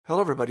Hello,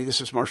 everybody. This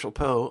is Marshall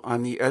Poe.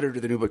 I'm the editor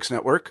of the New Books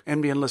Network.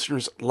 NBN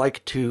listeners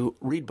like to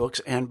read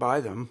books and buy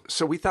them.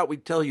 So we thought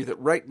we'd tell you that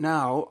right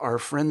now, our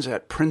friends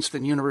at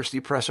Princeton University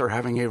Press are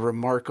having a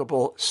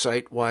remarkable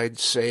site-wide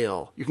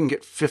sale. You can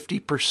get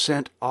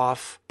 50%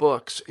 off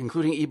books,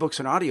 including ebooks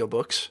and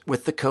audiobooks,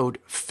 with the code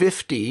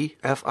 50,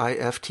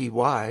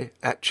 F-I-F-T-Y,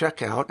 at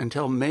checkout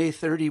until May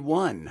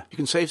 31. You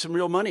can save some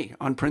real money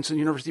on Princeton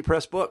University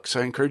Press books.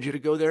 I encourage you to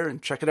go there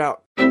and check it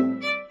out.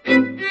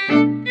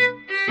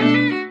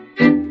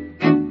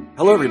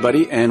 Hello,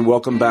 everybody, and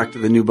welcome back to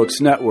the New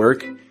Books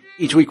Network.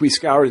 Each week we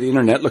scour the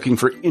internet looking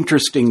for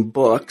interesting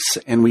books,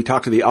 and we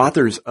talk to the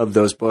authors of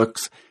those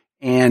books.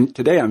 And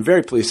today I'm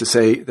very pleased to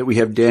say that we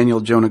have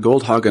Daniel Jonah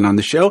Goldhagen on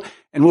the show,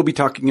 and we'll be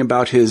talking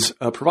about his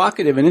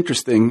provocative and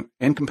interesting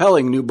and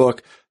compelling new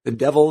book, The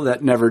Devil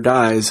That Never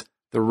Dies,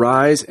 The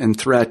Rise and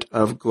Threat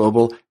of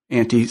Global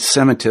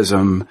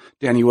Anti-Semitism.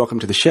 Danny, welcome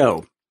to the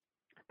show.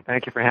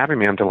 Thank you for having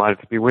me. I'm delighted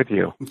to be with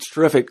you. It's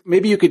terrific.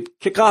 Maybe you could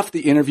kick off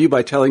the interview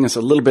by telling us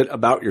a little bit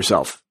about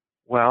yourself.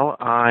 Well,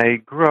 I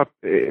grew up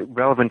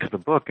relevant to the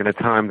book in a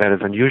time that is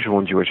unusual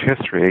in Jewish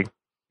history,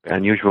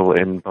 unusual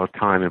in both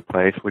time and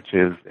place, which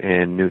is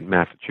in Newton,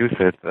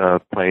 Massachusetts, a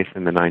place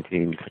in the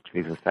 1960s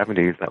and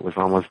 70s that was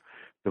almost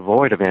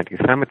devoid of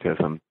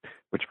anti-Semitism,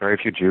 which very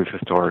few Jews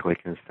historically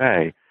can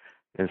say.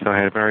 And so I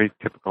had a very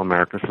typical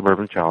American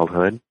suburban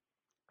childhood.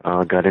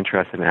 Got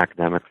interested in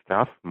academic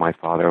stuff. My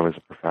father was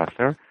a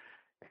professor,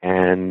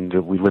 and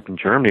we lived in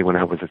Germany when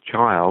I was a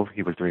child.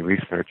 He was doing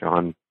research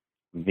on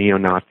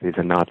neo-Nazis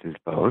and Nazis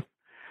both.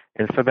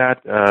 And so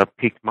that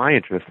piqued my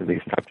interest in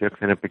these subjects,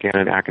 and it began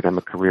an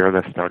academic career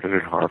that started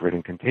at Harvard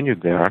and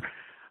continued there,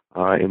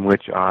 in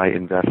which I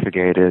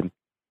investigated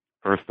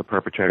first the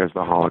perpetrators of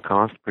the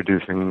Holocaust,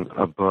 producing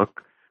a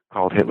book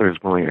called Hitler's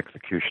Willing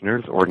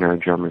Executioners, Ordinary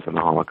Germans in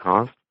the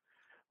Holocaust,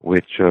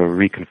 which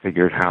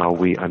reconfigured how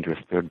we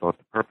understood both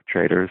the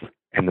perpetrators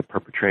and the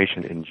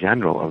perpetration in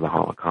general of the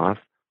Holocaust,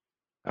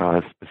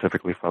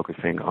 specifically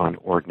focusing on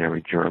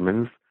ordinary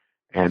Germans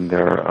and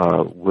their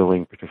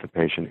willing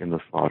participation in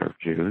the slaughter of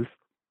Jews.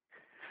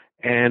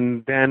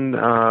 And then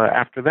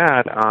after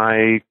that,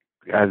 I,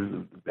 as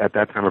at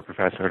that time a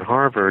professor at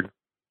Harvard,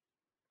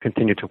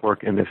 continued to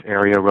work in this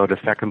area, wrote a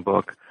second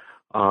book,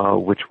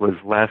 which was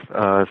less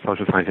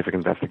social scientific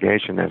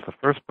investigation as the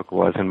first book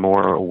was, and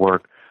more a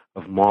work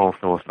of moral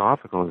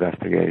philosophical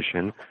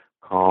investigation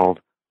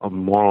called A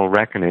Moral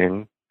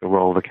Reckoning, The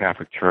Role of the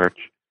Catholic Church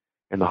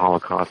in the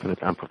Holocaust and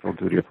Its Unfulfilled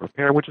Duty of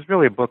Repair, which is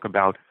really a book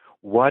about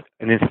what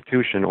an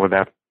institution, or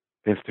that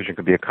institution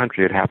could be a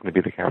country, it happened to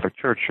be the Catholic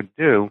Church, should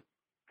do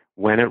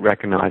when it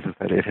recognizes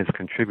that it has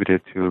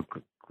contributed to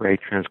great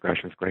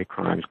transgressions, great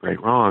crimes,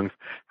 great wrongs.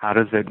 How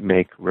does it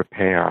make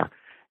repair?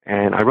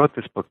 And I wrote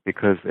this book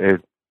because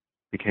it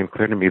became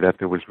clear to me that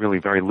there was really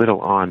very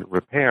little on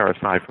repair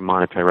aside from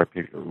monetary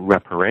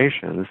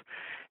reparations.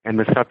 And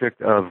the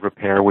subject of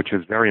repair, which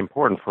is very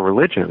important for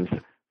religions,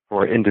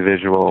 for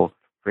individuals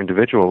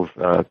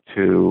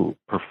to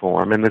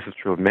perform, and this is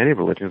true of many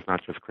religions,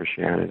 not just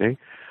Christianity,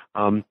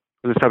 was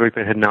a subject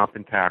that had not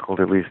been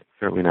tackled, at least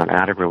certainly not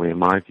adequately, in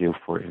my view,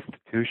 for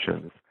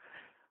institutions.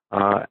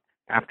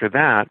 After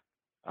that,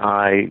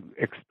 I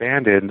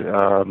expanded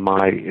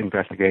my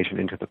investigation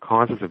into the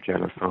causes of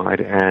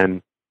genocide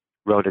and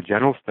wrote a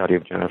general study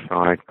of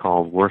genocide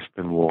called Worse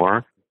Than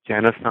War,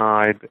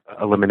 Genocide,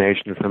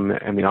 Eliminationism,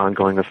 and the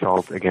Ongoing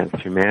Assault Against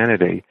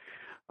Humanity,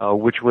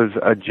 which was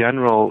a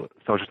general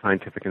social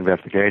scientific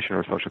investigation,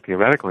 or social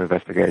theoretical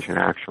investigation,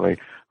 actually,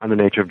 on the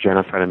nature of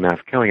genocide and mass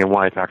killing and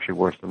why it's actually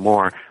worse than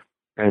war.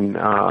 And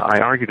I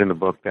argued in the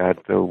book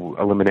that the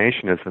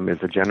eliminationism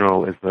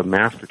is the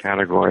master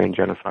category, and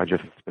genocide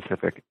just a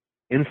specific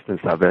instance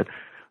of it,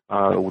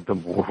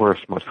 the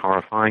worst, most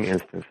horrifying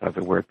instance of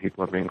it, where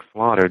people are being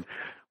slaughtered,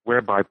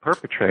 whereby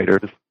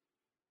perpetrators,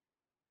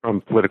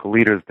 from political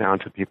leaders down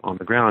to people on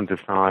the ground,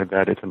 decide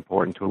that it's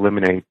important to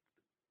eliminate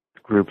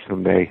groups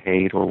whom they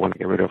hate or want to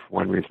get rid of for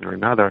one reason or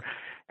another,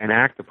 and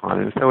act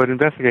upon it. And so it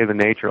investigated the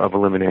nature of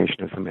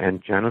eliminationism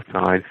and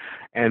genocide,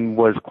 and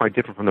was quite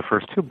different from the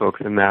first two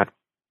books in that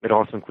it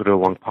also included a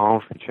long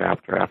policy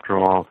chapter. After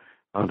all,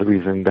 the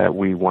reason that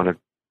we want to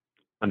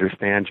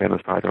understand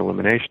genocide or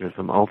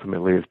eliminationism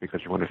ultimately is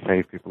because you want to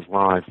save people's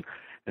lives.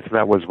 And so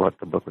that was what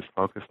the book was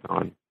focused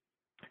on.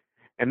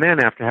 And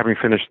then after having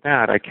finished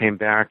that, I came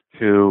back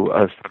to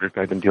a subject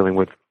I've been dealing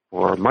with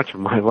for much of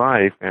my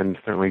life, and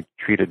certainly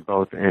treated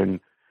both in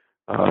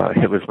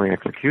Hitler's Willing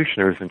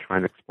Executioners, and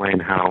trying to explain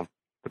how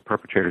the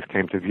perpetrators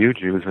came to view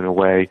Jews in a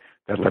way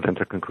that led them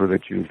to conclude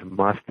that Jews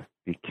must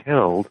be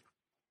killed,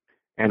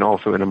 and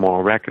also in A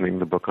Moral Reckoning,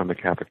 the book on the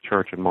Catholic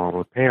Church and moral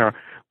repair,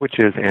 which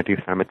is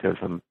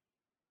anti-Semitism.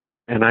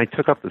 And I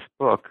took up this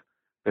book,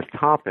 this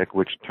topic,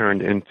 which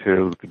turned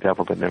into The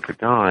Devil That Never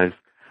Dies,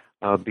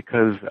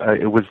 because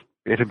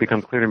it had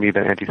become clear to me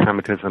that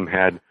anti-Semitism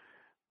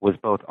was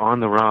both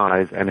on the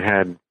rise and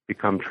had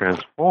become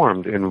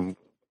transformed in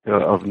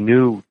of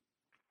new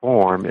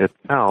form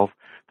itself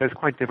that's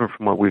quite different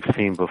from what we've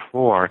seen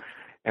before,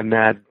 and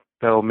that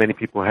though many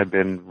people had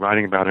been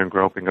writing about it and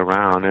groping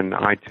around, and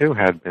I too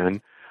had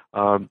been,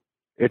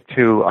 it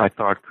too, I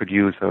thought, could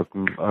use a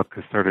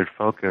concerted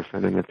focus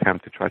in an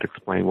attempt to try to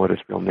explain what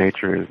its real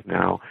nature is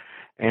now.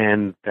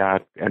 And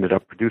that ended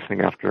up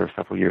producing, after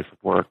several years of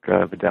work,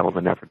 The Devil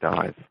That Never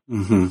Dies.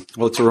 Mm-hmm.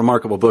 Well, it's a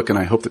remarkable book, and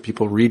I hope that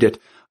people read it.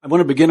 I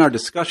want to begin our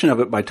discussion of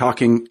it by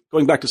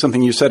going back to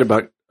something you said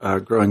about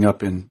growing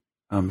up in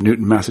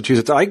Newton,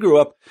 Massachusetts. I grew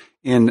up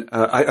in,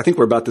 I think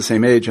we're about the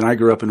same age, and I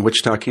grew up in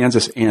Wichita,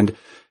 Kansas, and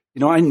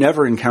I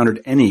never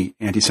encountered any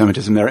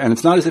anti-Semitism there. And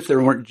it's not as if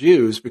there weren't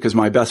Jews, because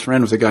my best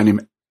friend was a guy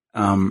named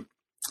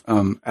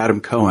Adam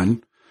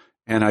Cohen,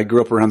 and I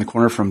grew up around the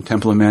corner from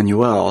Temple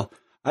Emmanuel.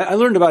 I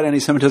learned about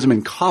anti-Semitism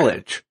in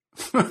college,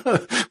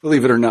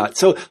 believe it or not.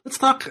 So let's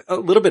talk a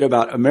little bit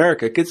about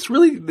America. It's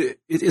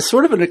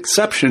sort of an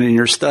exception in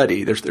your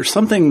study. There's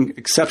something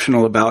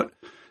exceptional about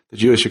the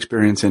Jewish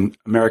experience in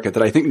America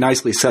that I think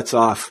nicely sets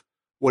off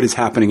what is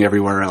happening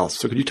everywhere else.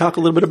 So could you talk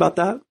a little bit about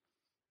that?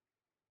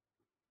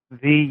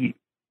 The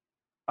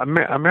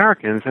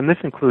Americans, and this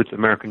includes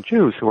American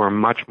Jews, who are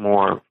much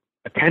more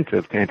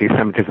attentive to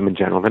anti-Semitism in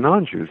general than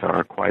non-Jews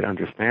are, quite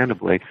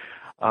understandably.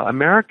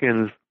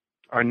 Americans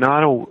are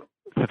not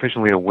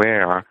sufficiently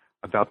aware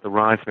about the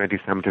rise of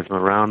anti-Semitism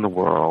around the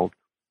world,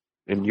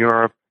 in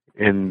Europe,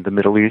 in the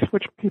Middle East,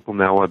 which people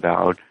know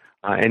about,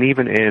 and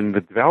even in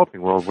the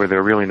developing world where there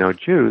are really no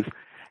Jews.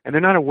 And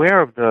they're not aware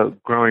of the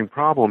growing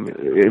problem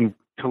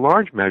to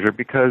large measure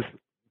because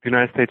the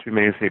United States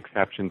remains the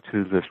exception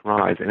to this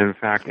rise. And in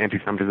fact,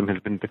 anti-Semitism has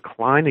been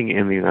declining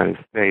in the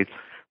United States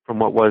from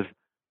what was,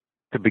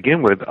 to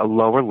begin with, a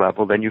lower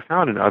level than you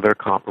found in other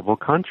comparable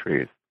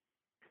countries.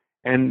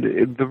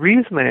 And the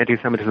reason that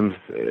anti-Semitism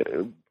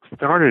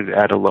started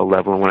at a low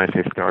level, and when I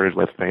say started,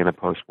 let's say in the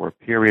post-war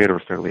period, or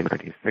certainly in the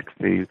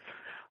 1960s,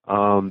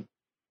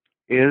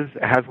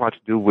 has a lot to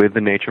do with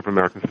the nature of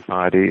American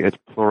society, its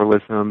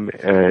pluralism,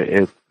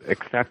 its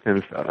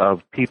acceptance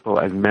of people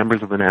as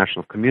members of the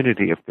national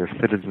community if they're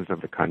citizens of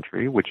the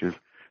country, which is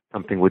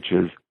something which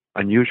is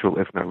unusual,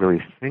 if not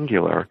really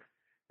singular,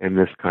 in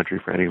this country,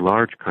 for any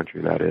large country,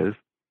 that is.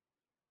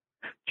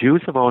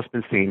 Jews have always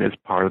been seen as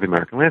part of the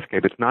American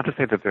landscape. It's not to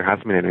say that there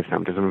hasn't been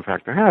anti-Semitism. In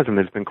fact, there has, and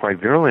there's been quite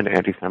virulent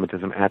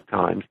anti-Semitism at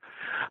times.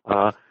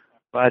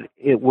 But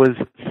it was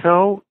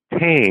so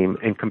tame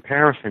in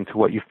comparison to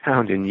what you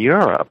found in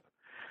Europe,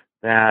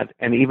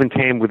 and even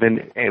tame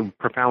within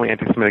profoundly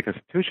anti-Semitic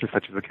institutions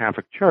such as the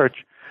Catholic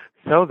Church,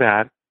 so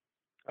that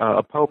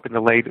a pope in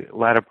the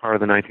latter part of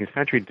the 19th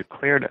century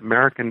declared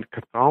American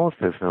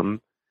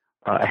Catholicism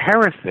a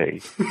heresy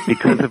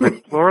because of its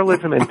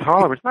pluralism and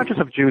tolerance, not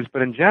just of Jews,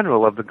 but in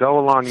general, of the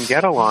go-along and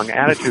get-along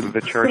attitude that the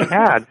Church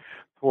had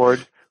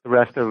towards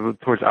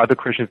towards other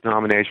Christian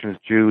denominations,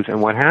 Jews,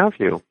 and what have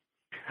you.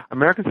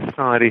 American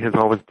society has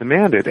always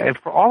demanded, and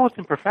for all its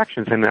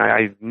imperfections, and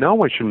I no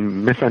one should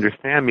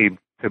misunderstand me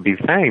to be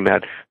saying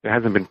that there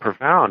hasn't been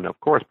profound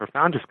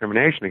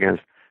discrimination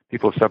against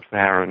people of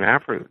sub-Saharan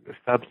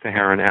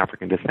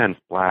African descent,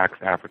 blacks,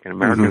 African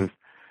Americans,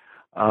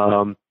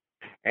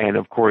 and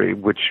of course,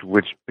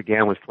 which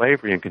began with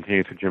slavery and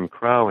continued to Jim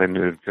Crow,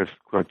 and just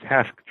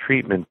grotesque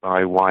treatment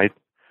by whites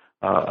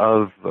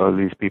of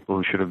these people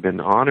who should have been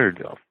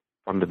honored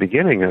from the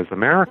beginning as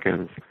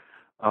Americans.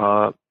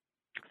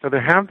 So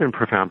there have been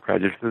profound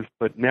prejudices,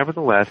 but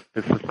nevertheless,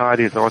 the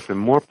society is also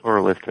more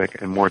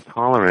pluralistic and more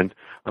tolerant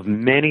of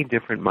many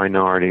different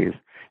minorities,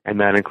 and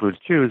that includes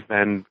Jews,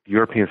 than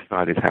European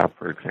societies have,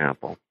 for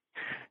example.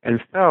 And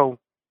so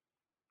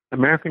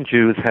American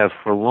Jews have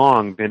for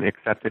long been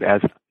accepted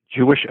as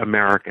Jewish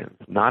Americans,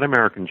 not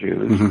American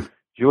Jews,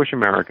 Jewish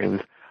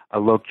Americans,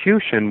 a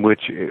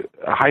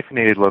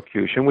hyphenated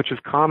locution, which is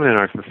common in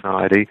our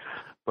society,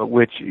 but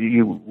which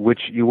you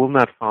will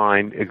not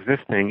find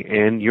existing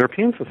in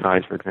European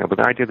societies, for example.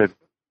 The idea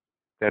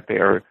that they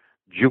are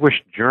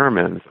Jewish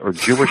Germans or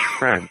Jewish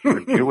French or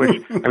Jewish,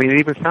 I mean, it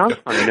even sounds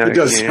funny. It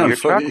does sound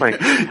funny.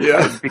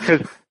 Yeah.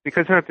 Because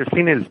they're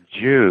seen as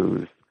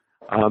Jews,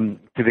 to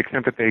the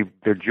extent that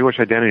their Jewish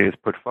identity is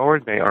put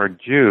forward, they are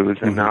Jews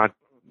and not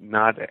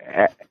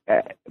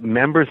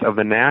members of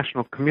the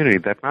national community.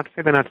 That's not to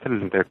say they're not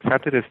citizens. They're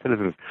accepted as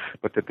citizens,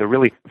 but that they're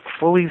really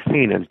fully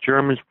seen as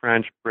Germans,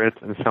 French,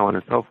 Brits, and so on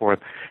and so forth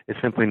is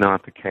simply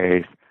not the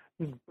case.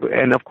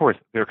 And of course,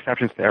 there are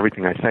exceptions to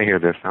everything I say here.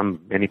 There's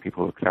many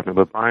people who accept it,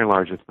 but by and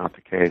large, it's not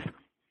the case.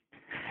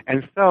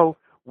 And so,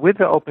 with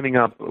the opening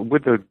up,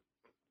 with the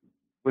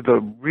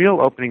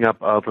real opening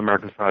up of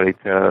American society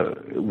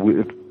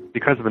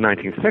because of the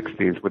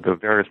 1960s, with the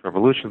various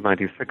revolutions of the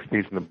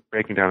 1960s and the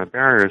breaking down of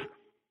barriers,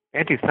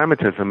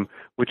 anti-Semitism,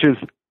 which is,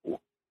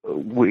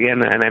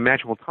 and I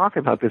imagine we'll talk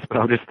about this, but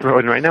I'll just throw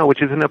it in right now,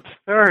 which is an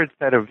absurd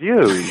set of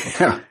views.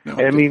 Yeah,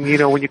 I mean,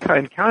 when you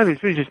encounter these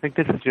views, you just think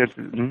this is just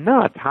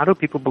nuts. How do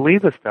people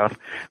believe this stuff?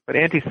 But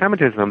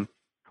anti-Semitism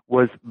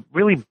was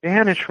really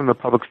banished from the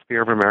public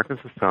sphere of American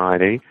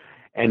society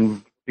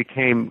and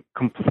became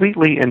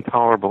completely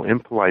intolerable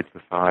in polite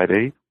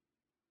society,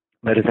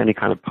 that is, any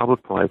kind of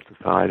public polite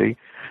society,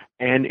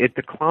 and it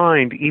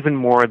declined even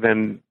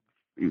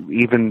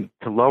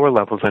to lower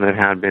levels than it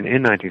had been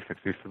in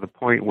 1960s, to the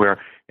point where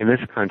in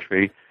this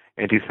country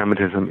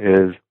anti-Semitism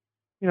is,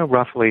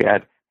 roughly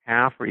at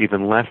half or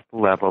even less the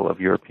level of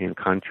European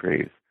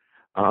countries.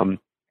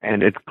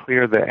 And it's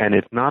clear that, and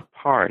it's not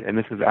part, and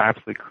this is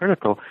absolutely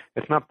critical,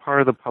 it's not part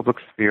of the public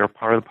sphere,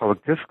 part of the public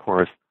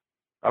discourse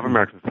of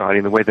American society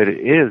in the way that it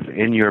is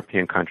in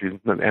European countries.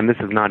 And this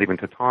is not even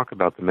to talk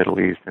about the Middle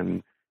East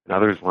and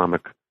other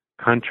Islamic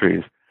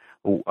countries.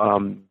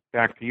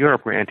 Back to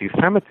Europe, where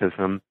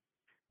anti-Semitism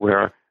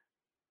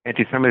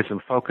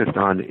focused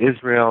on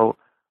Israel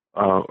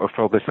or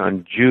focused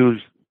on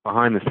Jews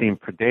behind-the-scene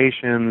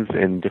predations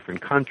in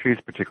different countries,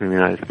 particularly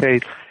in the United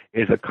States,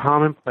 is a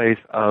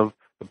commonplace of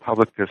the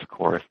public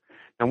discourse.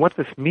 And what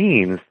this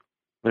means,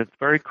 and it's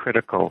very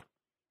critical,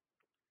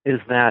 is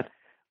that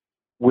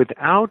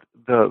without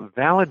the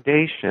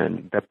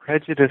validation that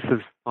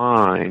prejudices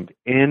find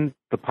in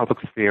the public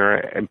sphere,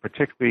 and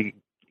particularly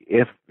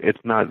if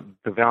it's not,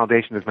 the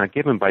validation is not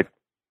given by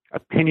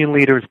opinion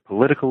leaders,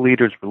 political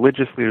leaders,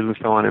 religious leaders, and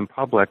so on in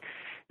public,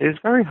 it is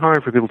very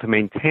hard for people to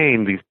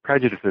maintain these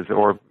prejudices,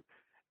 or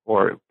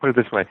put it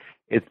this way,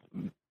 it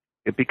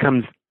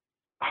becomes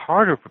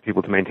harder for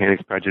people to maintain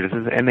these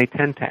prejudices, and they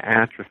tend to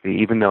atrophy,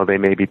 even though they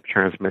may be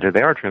transmitted.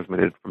 They are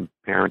transmitted from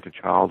parent to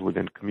child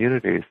within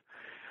communities.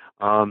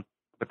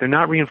 But they're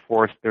not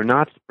reinforced, they're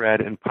not spread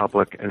in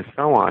public, and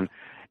so on.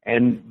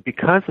 And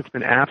because it's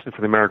been absent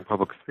from the American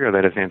public sphere,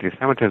 that is,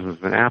 anti-Semitism has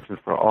been absent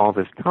for all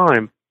this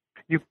time,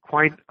 you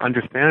quite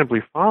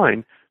understandably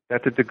find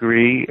that the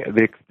degree,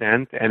 the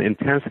extent, and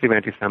intensity of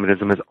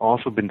anti-Semitism has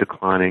also been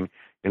declining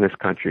in this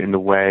country in the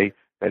way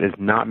that is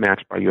not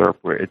matched by Europe,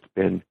 where it's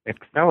been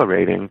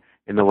accelerating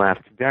in the last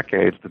 2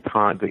 decades,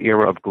 the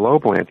era of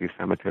global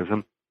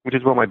anti-Semitism, which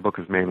is what my book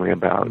is mainly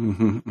about.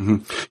 Mm-hmm, mm-hmm.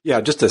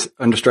 Yeah, just to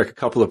understrike a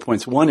couple of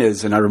points. One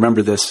is, and I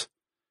remember this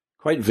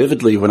quite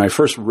vividly when I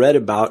first read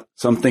about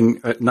something,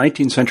 a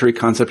 19th century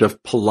concept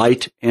of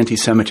polite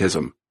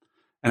anti-Semitism.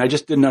 And I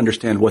just didn't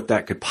understand what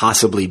that could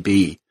possibly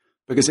be,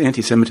 because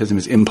anti-Semitism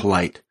is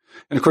impolite.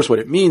 And of course, what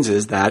it means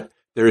is that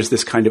there is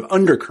this kind of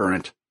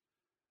undercurrent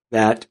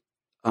that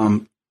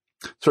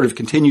sort of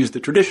continues the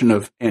tradition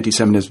of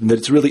anti-Semitism, that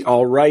it's really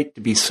all right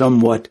to be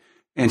somewhat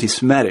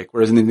anti-Semitic,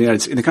 whereas in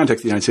the context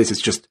of the United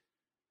States,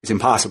 it's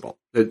impossible.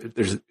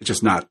 It's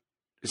just not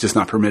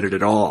permitted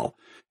at all.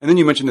 And then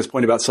you mentioned this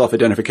point about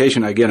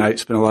self-identification. Again, I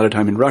spent a lot of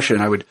time in Russia,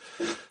 and I would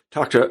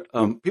talk to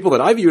people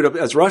that I viewed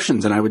as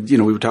Russians, and we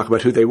would talk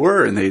about who they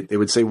were, and they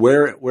would say,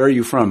 "Where are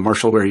you from,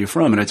 Marshall? Where are you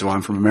from?" And I'd say, "Well,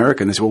 I'm from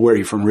America." And they said, "Well, where are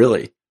you from,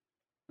 really?"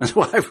 I said,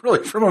 "Well, I'm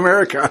really from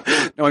America."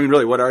 "No, I mean,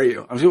 really, what are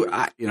you?" I said,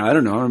 I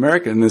don't know, I'm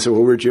American. And they said,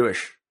 "Well, we're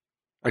Jewish."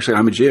 Actually,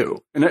 I'm a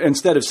Jew. And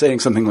instead of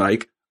saying something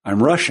like,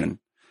 "I'm Russian,"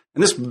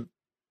 and this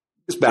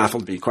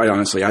baffled me, quite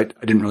honestly. I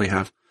didn't really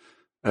have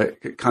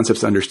concepts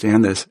to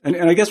understand this. And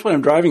I guess what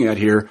I'm driving at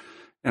here,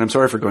 and I'm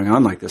sorry for going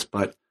on like this,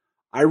 but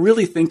I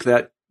really think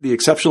that the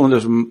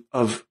exceptionalism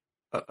of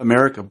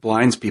America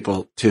blinds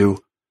people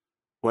to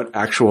what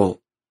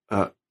actual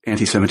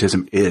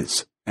anti-Semitism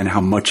is and how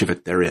much of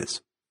it there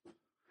is.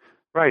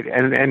 Right,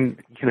 and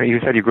you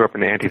said you grew up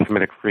in an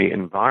anti-Semitic free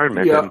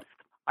environment, yeah. And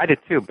I did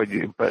too. But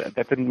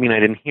that didn't mean I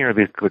didn't hear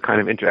the kind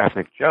of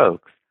inter-ethnic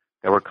jokes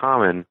that were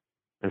common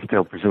and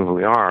still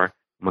presumably are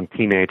among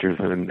teenagers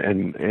and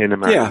in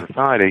American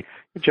society.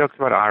 The jokes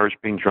about Irish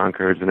being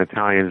drunkards and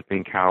Italians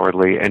being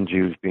cowardly and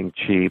Jews being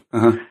cheap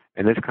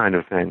and this kind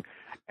of thing.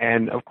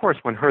 And of course,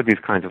 one heard these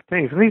kinds of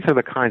things, and these are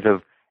the kinds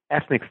of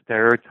ethnic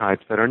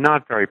stereotypes that are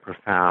not very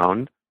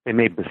profound. They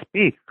may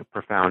bespeak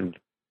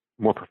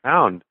more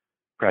profound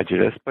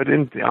prejudice, but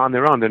on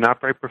their own, they're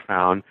not very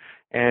profound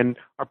and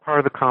are part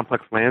of the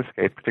complex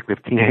landscape, particularly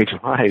of teenage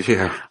life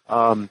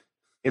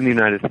in the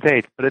United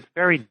States. But it's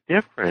very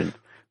different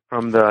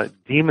from the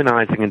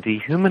demonizing and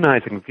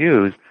dehumanizing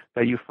views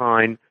that you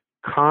find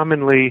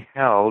commonly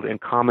held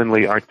and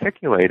commonly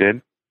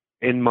articulated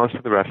in most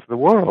of the rest of the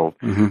world,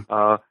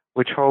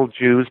 which hold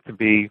Jews to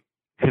be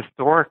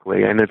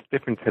historically, and it's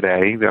different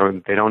today,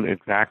 they don't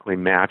exactly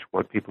match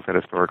what people said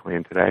historically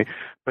and today,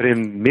 but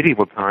in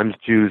medieval times,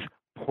 Jews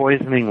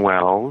poisoning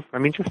wells. I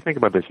mean, just think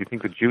about this. You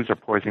think the Jews are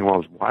poisoning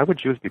wells. Why would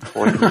Jews be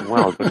poisoning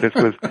wells? But this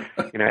was,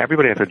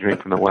 everybody has to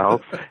drink from the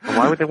wells. And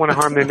why would they want to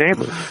harm their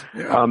neighbors?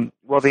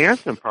 Well, the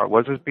answer in part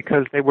was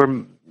because they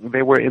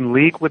were in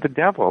league with the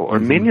devil, or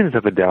minions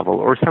of the devil,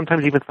 or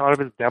sometimes even thought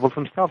of as devils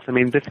themselves. I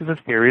mean, this is a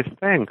serious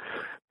thing.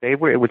 It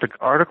was an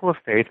article of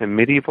faith in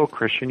medieval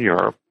Christian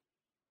Europe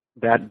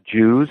that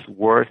Jews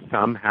were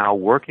somehow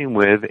working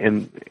with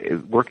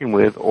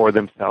or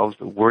themselves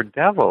were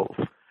devils.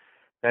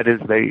 That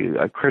is,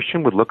 a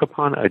Christian would look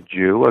upon a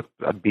Jew,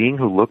 a being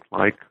who looked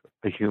like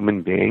a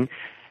human being,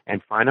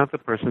 and find out the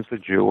person's a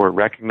Jew or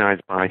recognize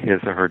by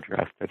his or her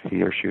dress that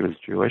he or she was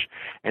Jewish,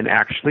 and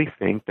actually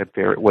think that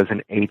there was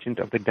an agent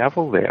of the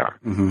devil there.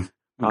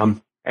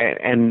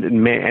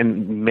 And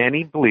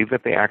many believe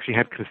that they actually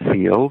had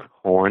concealed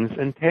horns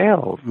and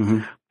tails.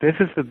 This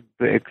is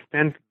the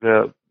extent,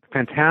 the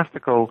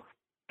fantastical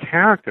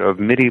character of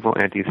medieval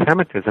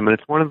anti-Semitism, and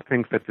it's one of the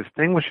things that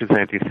distinguishes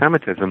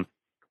anti-Semitism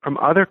from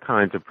other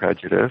kinds of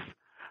prejudice,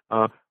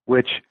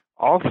 which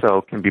also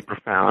can be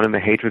profound and the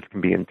hatreds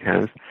can be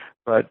intense,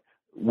 but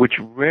which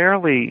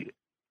rarely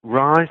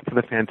rise to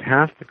the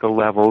fantastical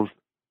levels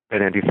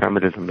that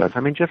anti-Semitism does.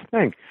 I mean, just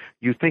think.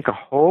 You think a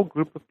whole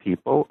group of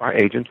people are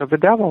agents of the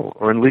devil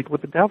or in league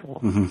with the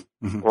devil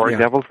or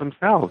devils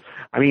themselves.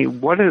 I mean,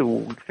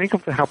 think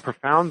of how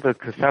profound the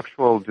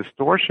conceptual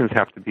distortions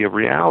have to be of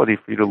reality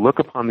for you to look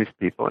upon these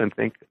people and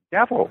think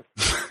devil.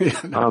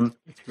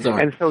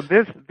 And so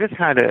this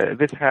had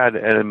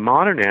a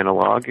modern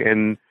analog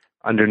during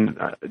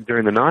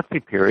the Nazi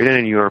period and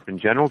in Europe in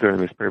general during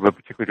this period, but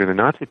particularly during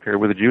the Nazi period,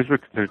 where the Jews were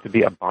considered to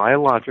be a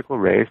biological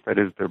race, that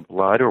is, their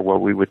blood, or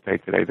what we would say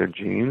today, their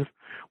genes,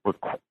 were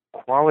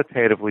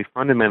qualitatively,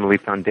 fundamentally,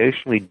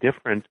 foundationally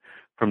different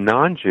from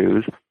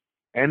non-Jews,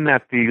 and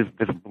that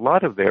this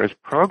blood of theirs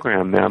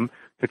programmed them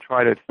to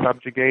try to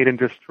subjugate and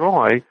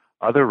destroy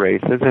other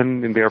races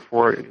and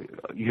therefore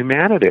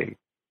humanity.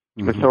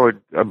 And so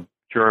a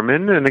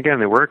German, and again,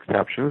 there were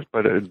exceptions,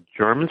 but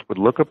Germans would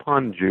look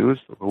upon Jews,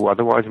 who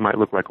otherwise might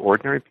look like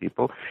ordinary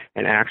people,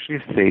 and actually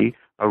see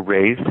a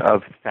race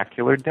of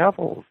secular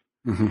devils,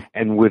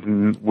 and with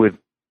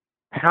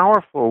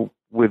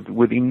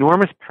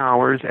enormous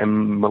powers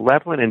and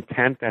malevolent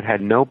intent that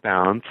had no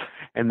bounds,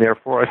 and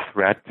therefore a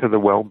threat to the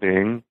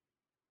well-being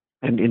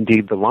and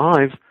indeed the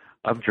lives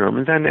of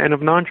Germans and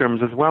of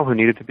non-Germans as well, who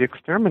needed to be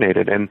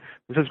exterminated. And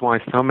this is why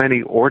so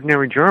many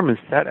ordinary Germans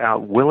set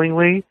out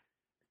willingly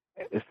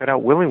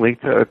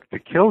to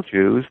kill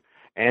Jews,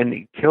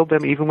 and killed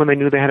them even when they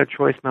knew they had a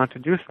choice not to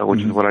do so,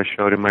 which is what I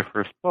showed in my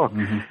first book.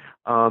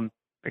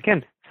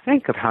 Again,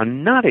 think of how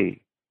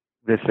nutty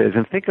this is,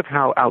 and think of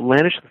how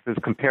outlandish this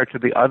is compared to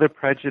the other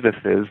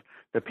prejudices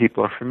that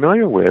people are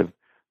familiar with,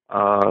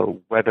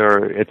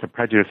 whether it's a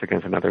prejudice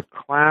against another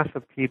class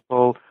of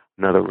people,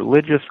 another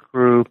religious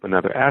group,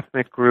 another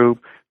ethnic group.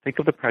 Think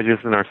of the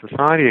prejudice in our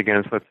society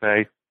against, let's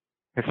say,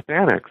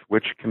 Hispanics,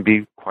 which can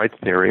be quite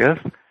serious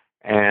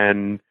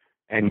and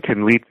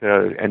can lead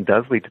to, and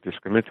does lead to,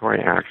 discriminatory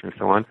action and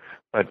so on.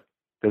 But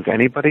does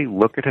anybody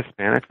look at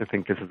Hispanics and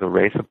think this is a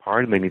race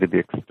apart and they need to be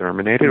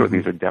exterminated, or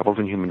these are devils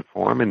in human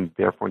form and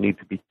therefore need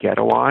to be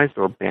ghettoized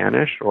or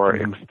banished or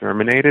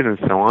exterminated and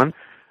so on?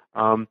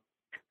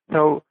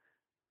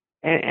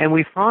 And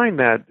we find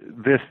that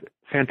this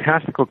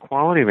fantastical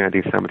quality of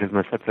anti-Semitism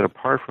that sets it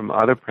apart from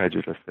other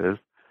prejudices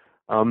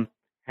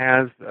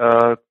has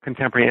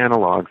contemporary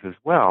analogs as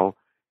well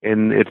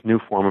in its new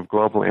form of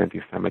global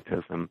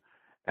anti-Semitism.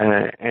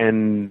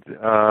 And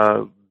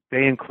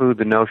they include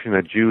the notion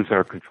that Jews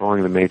are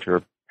controlling the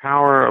major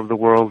power of the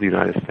world, the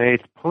United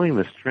States, pulling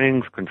the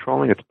strings,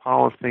 controlling its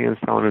policy, and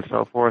so on and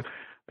so forth.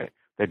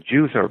 That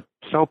Jews are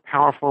so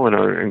powerful and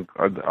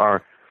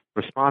are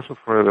responsible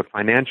for the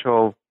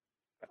financial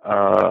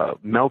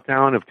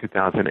meltdown of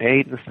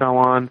 2008 and so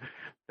on.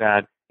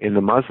 That in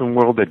the Muslim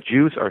world, that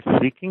Jews are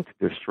seeking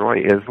to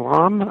destroy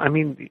Islam. I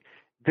mean,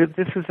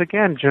 this is,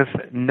 again, just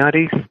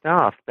nutty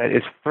stuff that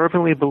is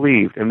fervently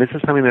believed. And this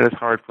is something that is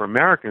hard for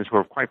Americans who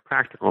are quite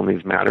practical in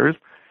these matters,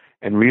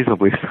 and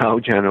reasonably so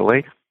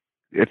generally.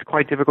 It's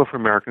quite difficult for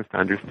Americans to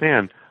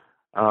understand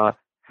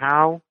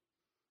how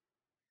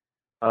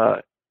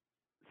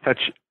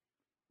such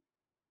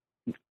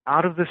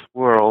out of this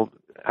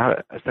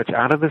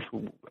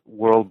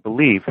world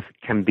beliefs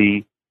can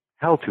be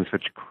held to,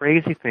 such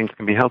crazy things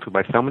can be held to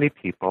by so many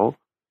people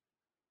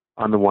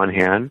on the one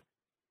hand,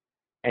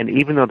 and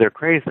even though they're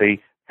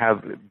crazy,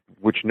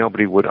 which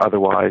nobody would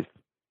otherwise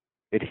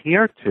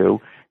adhere to,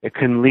 it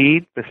can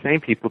lead the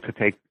same people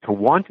to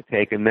want to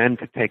take and then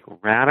to take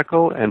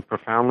radical and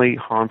profoundly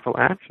harmful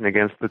action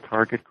against the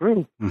target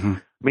group. I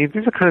mean,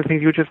 these are kind of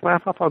things you would just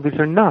laugh off. Oh, these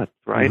are nuts,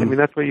 right? I mean,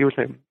 that's what you were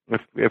saying.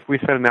 If we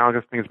said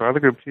analogous things about other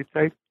groups, you'd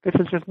say, this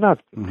is just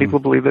nuts. People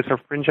believe this are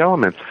fringe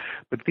elements.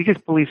 But these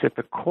beliefs at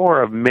the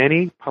core of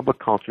many public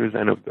cultures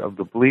and of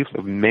the beliefs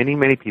of many,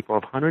 many people,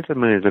 of hundreds of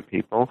millions of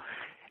people,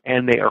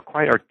 and they are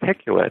quite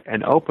articulate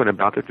and open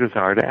about their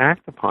desire to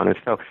act upon it.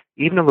 So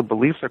even though the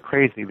beliefs are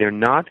crazy, they're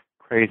not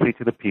crazy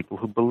to the people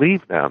who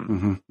believe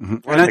them.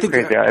 And I think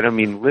crazy, I don't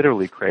mean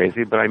literally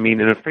crazy, but I mean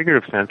in a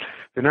figurative sense.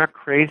 They're not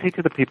crazy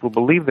to the people who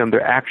believe them.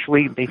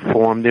 They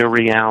form their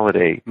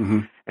reality.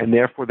 And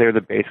therefore they're the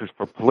basis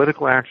for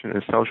political action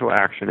and social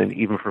action and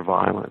even for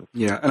violence.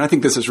 Yeah, and I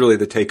think this is really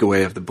the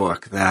takeaway of the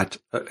book that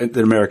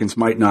Americans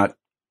might not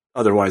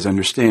otherwise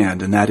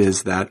understand, and that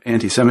is that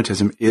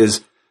anti-Semitism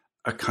is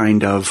a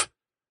kind of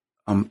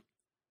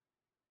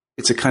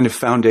it's a kind of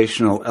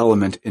foundational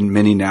element in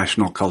many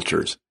national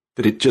cultures,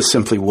 that it just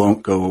simply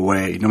won't go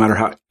away. No matter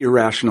how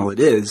irrational it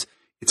is,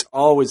 it's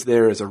always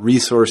there as a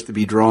resource to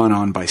be drawn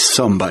on by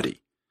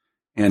somebody.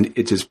 And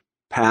it is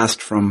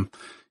passed from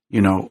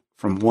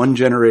one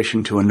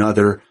generation to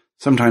another,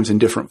 sometimes in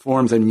different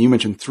forms. I mean, you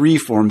mentioned 3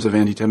 forms of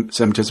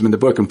anti-Semitism in the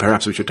book, and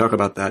perhaps we should talk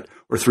about that,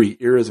 or 3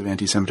 eras of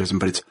anti-Semitism,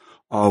 but it's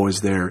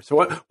always there. So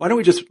why don't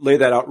we just lay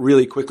that out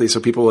really quickly so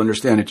people will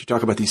understand it? You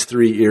talk about these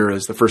 3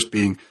 eras, the first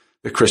being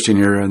the Christian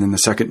era, and then the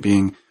second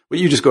being, well,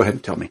 you just go ahead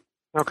and tell me.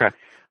 Okay.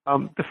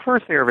 The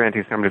first era of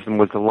anti-Semitism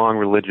was the long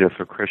religious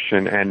or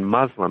Christian and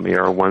Muslim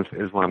era once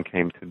Islam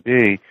came to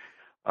be.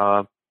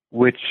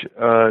 which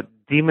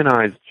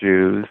demonized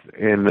Jews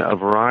in a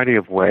variety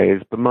of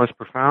ways, but most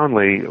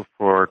profoundly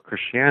for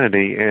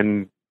Christianity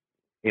in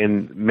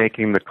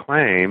making the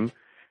claim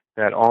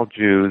that all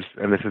Jews,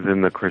 and this is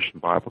in the Christian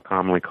Bible,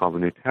 commonly called the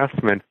New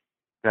Testament,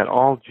 that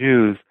all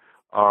Jews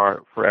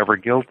are forever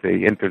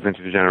guilty, and there's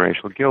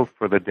intergenerational guilt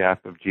for the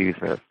death of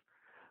Jesus,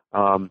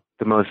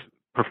 the most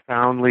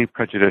profoundly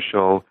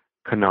prejudicial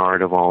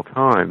canard of all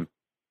time.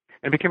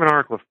 It became an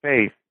article of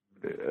faith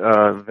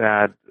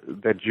that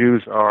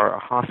Jews are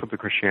hostile to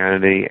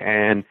Christianity,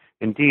 and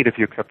indeed, if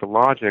you accept the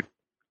logic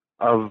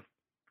of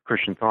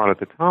Christian thought at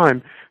the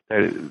time,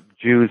 that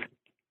Jews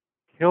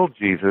killed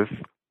Jesus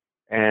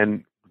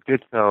and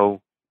did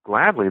so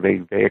gladly.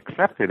 They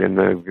accepted in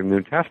the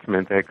New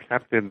Testament. They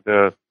accepted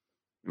the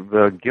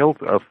guilt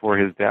for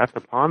his death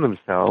upon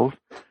themselves.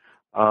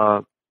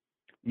 The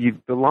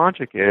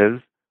logic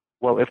is,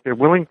 well, if they're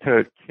willing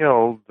to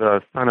kill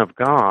the Son of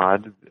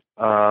God,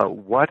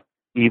 what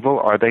evil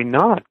are they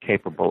not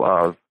capable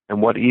of?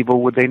 And what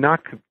evil would they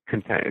not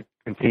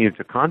continue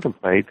to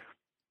contemplate,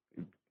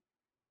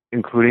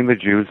 including the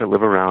Jews that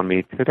live around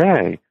me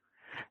today?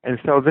 And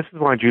so this is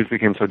why Jews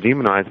became so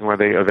demonized, and why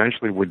they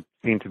eventually would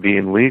seem to be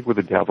in league with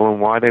the devil,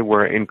 and why they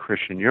were in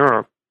Christian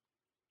Europe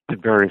at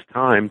various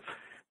times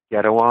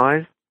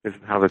ghettoized. This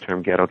is how the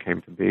term ghetto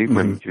came to be,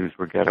 when Jews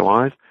were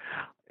ghettoized.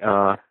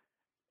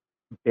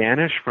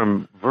 Banished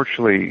from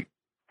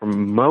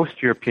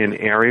most European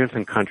areas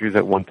and countries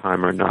at one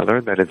time or another,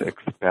 that is,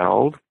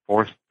 expelled,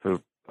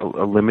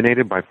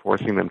 eliminated by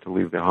forcing them to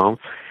leave their homes,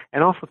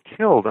 and also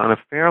killed on a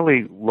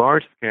fairly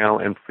large scale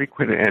and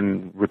frequent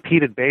and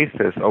repeated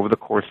basis over the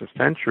course of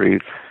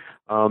centuries,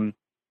 to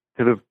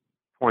the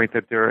point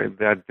that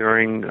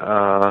during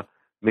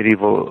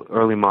medieval,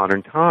 early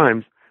modern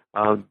times,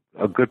 a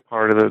good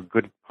part of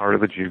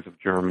the Jews of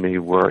Germany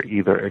were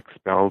either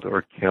expelled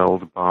or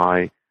killed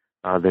by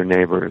their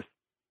neighbors,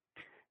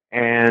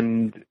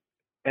 and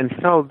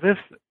so this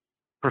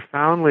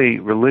profoundly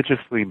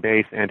religiously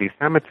based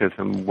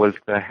anti-Semitism was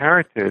the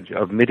heritage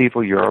of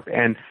medieval Europe,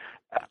 and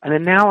an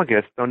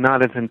analogous, though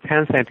not as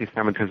intense,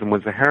 anti-Semitism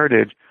was the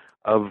heritage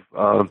of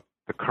the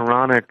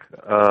Quranic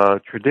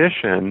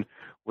tradition,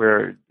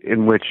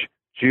 in which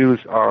Jews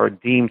are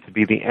deemed to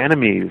be the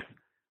enemies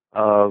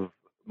of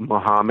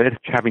Muhammad,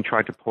 having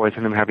tried to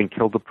poison him, having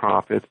killed the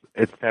prophets.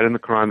 It's said in the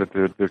Quran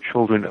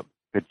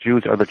that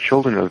Jews are the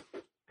children of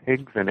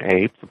pigs and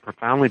apes, a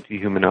profoundly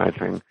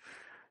dehumanizing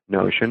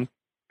notion.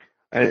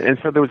 And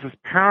so there was this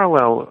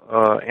parallel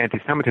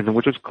anti-Semitism,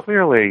 which was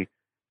clearly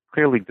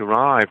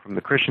derived from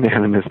the Christian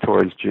animus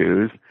towards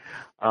Jews,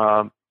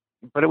 but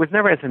it was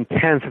never as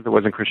intense as it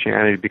was in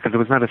Christianity, because it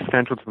was not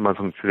essential to the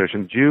Muslim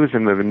tradition. Jews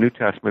in the New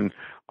Testament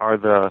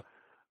provide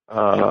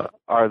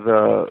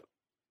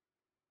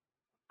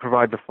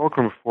the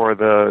fulcrum for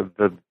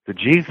the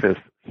Jesus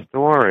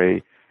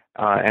story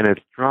and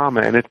its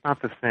drama, and it's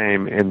not the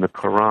same in the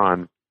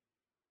Quran.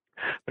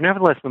 But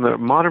nevertheless, when the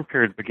modern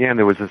period began,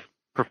 there was this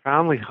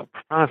profound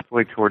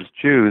hostility towards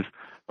Jews,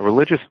 a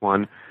religious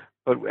one.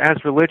 But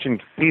as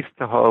religion ceased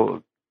to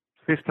hold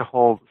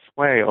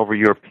sway over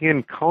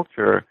European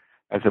culture,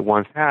 as it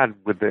once had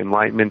with the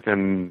Enlightenment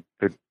and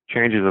the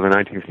changes of the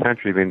 19th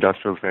century, the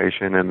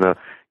industrialization and the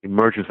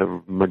emergence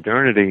of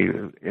modernity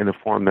in a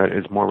form that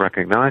is more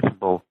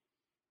recognizable,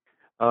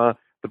 but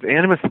the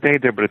animus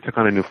stayed there, but it took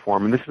on a new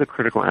form. And this is a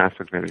critical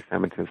aspect of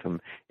anti-Semitism.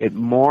 It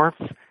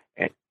morphs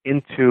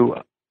into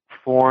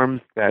forms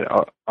that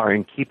are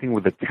in keeping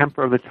with the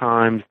temper of the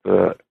times,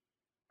 the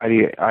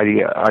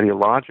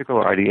ideological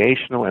or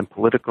ideational and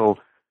political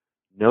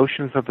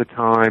notions of the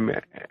time,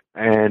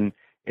 and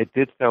it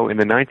did so in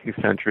the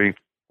 19th century,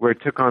 where it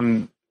took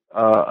on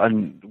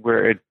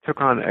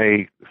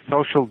a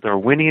social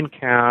Darwinian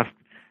cast,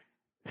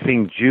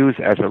 seeing Jews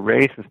as a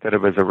race instead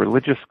of as a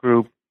religious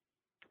group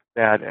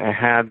that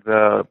had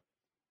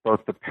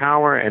both the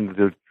power and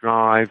the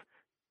drive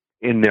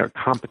in their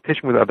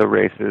competition with other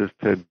races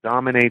to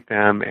dominate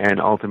them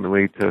and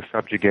ultimately to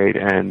subjugate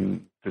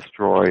and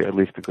destroy at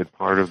least a good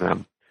part of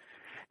them.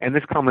 And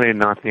this culminated in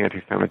Nazi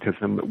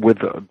anti-Semitism with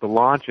the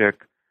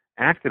logic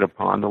acted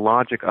upon, the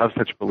logic of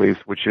such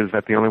beliefs, which is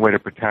that the only way to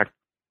protect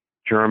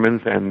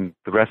Germans and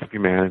the rest of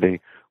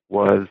humanity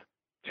was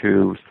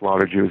to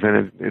slaughter Jews.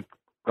 And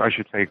I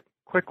should say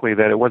quickly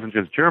that it wasn't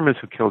just Germans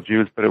who killed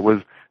Jews, but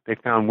they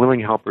found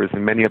willing helpers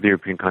in many other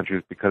European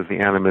countries because the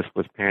animus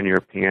was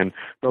pan-European.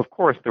 So, of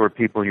course, there were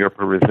people in Europe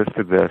who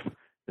resisted this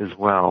as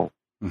well.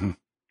 Mm-hmm.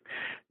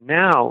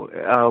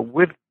 Now,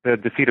 with the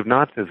defeat of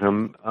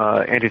Nazism,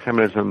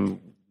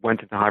 anti-Semitism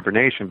went into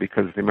hibernation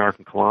because the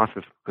American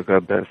Colossus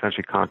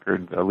essentially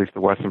conquered at least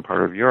the western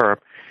part of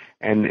Europe,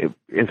 and it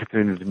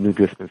instituted a new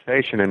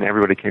dispensation, and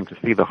everybody came to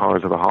see the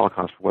horrors of the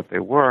Holocaust for what they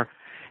were.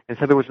 And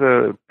so there was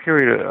a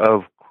period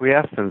of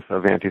quiescence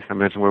of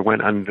anti-Semitism where it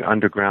went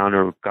underground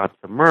or got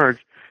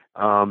submerged,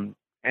 and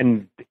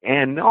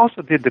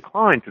also did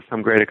decline to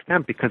some great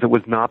extent because it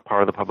was not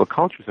part of the public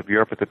cultures of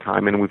Europe at the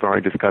time, and we've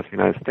already discussed the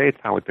United States,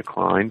 how it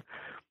declined,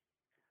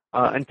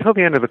 until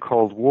the end of the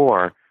Cold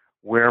War,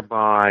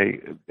 whereby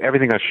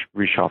everything got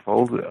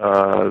reshuffled.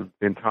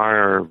 The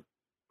entire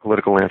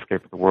political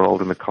landscape of the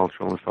world and the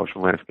cultural and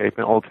social landscape,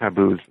 and old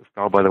taboos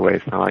fell by the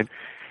wayside.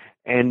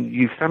 And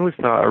you suddenly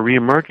saw a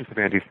reemergence of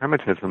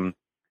anti-Semitism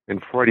in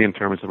Freudian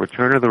terms, a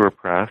return of the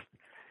repressed,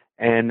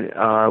 and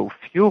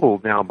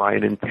fueled now by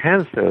an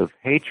intensive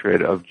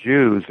hatred of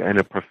Jews and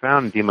a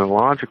profound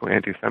demonological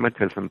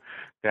anti-Semitism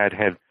that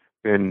had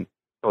been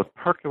both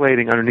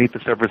percolating underneath the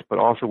surface but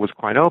also was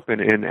quite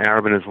open in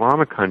Arab and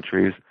Islamic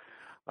countries,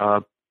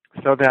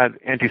 so that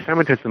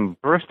anti-Semitism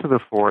burst to the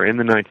fore in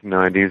the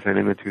 1990s and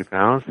in the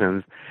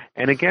 2000s,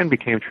 and again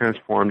became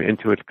transformed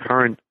into its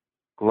current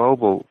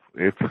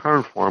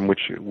form,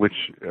 which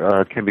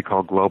can be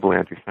called global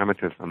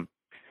anti-Semitism.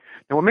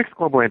 Now, what makes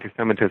global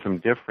anti-Semitism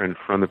different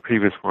from the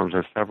previous forms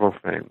are several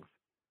things.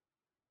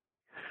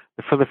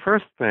 The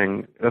first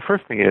thing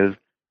is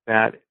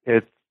that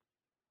it's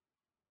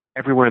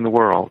everywhere in the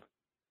world.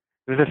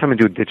 This has something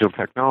to do with digital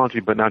technology,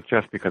 but not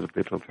just because of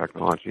digital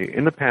technology.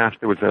 In the past,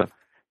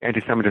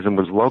 anti-Semitism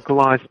was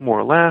localized more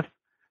or less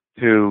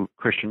to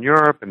Christian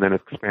Europe, and then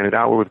it expanded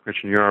outward with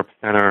Christian Europe,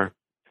 center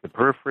to the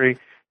periphery,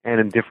 and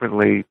in different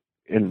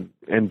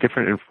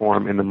in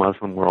form in the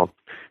Muslim world.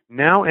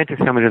 Now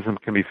anti-Semitism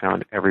can be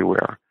found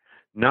everywhere,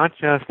 not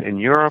just in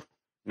Europe,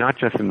 not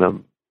just in the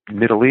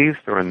Middle East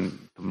or in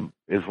the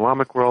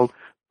Islamic world,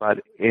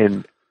 but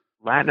in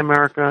Latin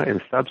America, in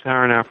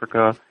Sub-Saharan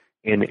Africa,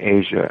 in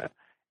Asia.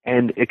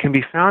 And it can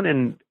be found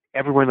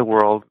everywhere in the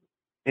world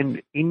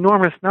in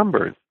enormous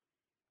numbers.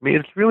 I mean,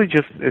 it's really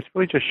just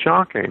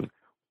shocking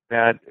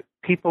that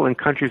people in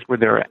countries where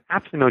there are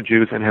absolutely no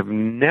Jews and have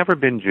never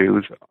been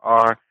Jews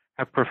have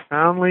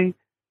profoundly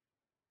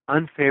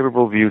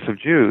unfavorable views of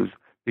Jews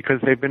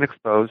because they've been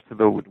exposed to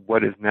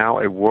what is now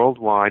a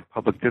worldwide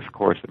public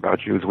discourse about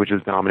Jews, which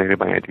is dominated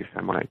by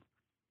anti-Semites.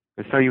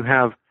 And so you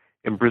have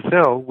in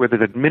Brazil, where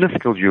there's a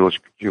minuscule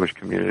Jewish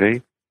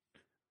community,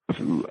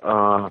 you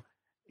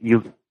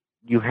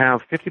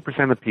have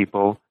 50% of the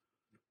people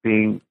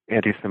being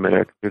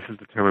anti-Semitic. This is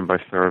determined by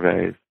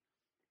surveys.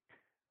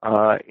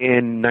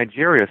 In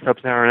Nigeria,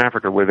 Sub-Saharan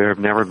Africa, where there have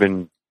never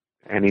been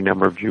any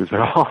number of Jews at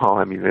all,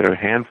 I mean, there are a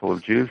handful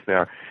of Jews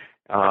there,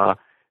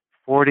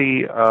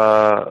 40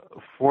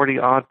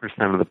 odd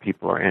percent of the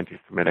people are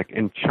anti-Semitic.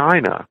 In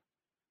China,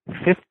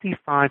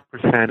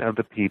 55% of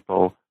the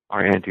people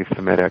are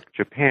anti-Semitic.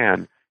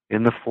 Japan,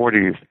 in the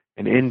 40s.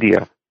 In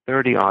India,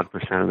 30 odd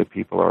percent of the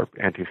people are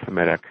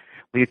anti-Semitic.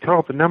 When you total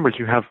up the numbers,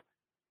 you have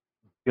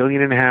 1.5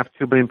 billion,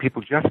 2 billion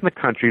people just in the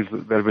countries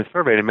that have been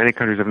surveyed, and many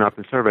countries have not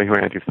been surveyed, who are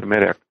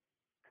anti-Semitic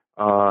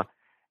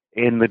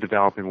in the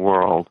developing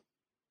world.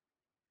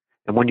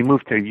 And when you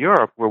move to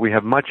Europe, where we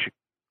have much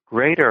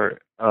greater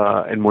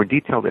and more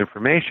detailed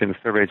information,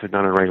 surveys are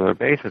done on a regular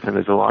basis, and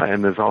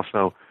there's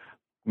also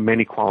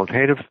many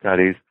qualitative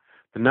studies.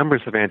 The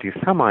numbers of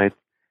anti-Semites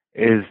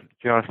is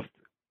just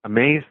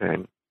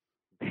amazing.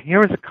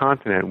 Here is a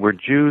continent where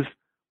Jews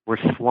were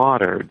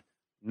slaughtered,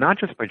 not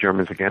just by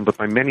Germans again, but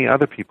by many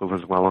other peoples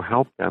as well who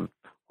helped them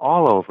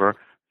all over.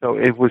 So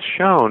it was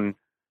shown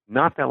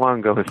not that long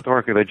ago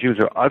historically that Jews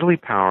are utterly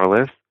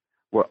powerless,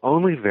 were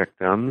only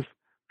victims,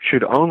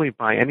 should only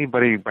by any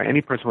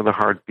person with a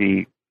heart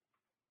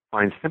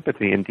find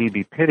sympathy, indeed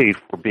be pitied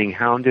for being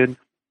hounded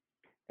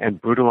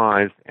and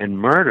brutalized and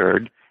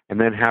murdered, and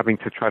then having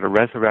to try to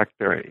resurrect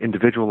their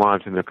individual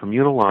lives and their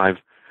communal lives.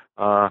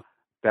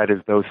 That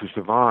is, those who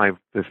survive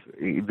this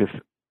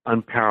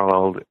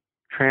unparalleled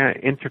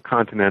this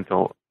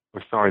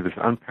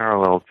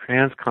unparalleled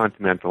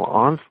transcontinental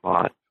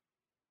onslaught.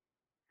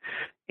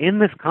 In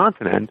this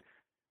continent,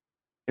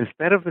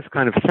 instead of this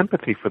kind of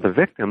sympathy for the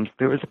victims,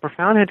 there is a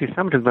profound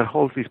anti-Semitism that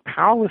holds these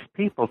powerless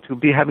people to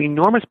have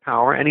enormous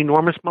power and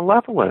enormous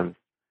malevolence.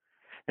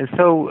 And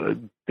so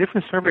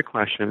different survey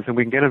questions, and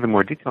we can get into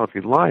more detail if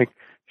you'd like,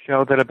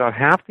 show that about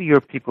half the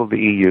people of the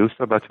EU,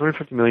 so about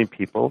 250 million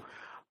people,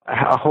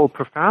 hold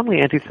profoundly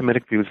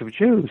anti-Semitic views of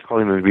Jews,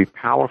 holding them to be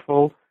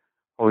powerful,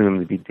 holding them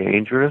to be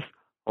dangerous,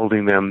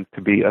 holding them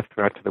to be a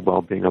threat to the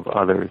well-being of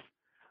others.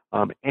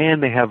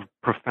 And they have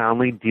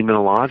profoundly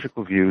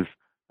demonological views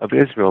of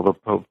Israel,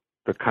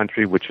 the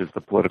country which is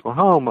the political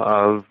home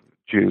of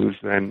Jews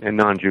and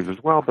non-Jews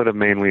as well, but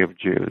mainly of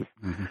Jews.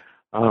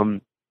 Mm-hmm.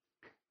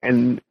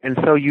 And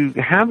so you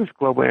have this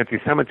global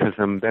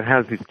anti-Semitism that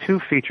has these two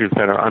features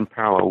that are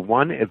unparalleled.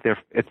 One,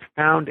 it's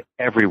found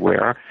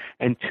everywhere,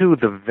 and two,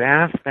 the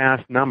vast,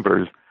 vast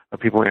numbers of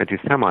people who are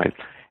anti-Semites.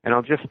 And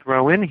I'll just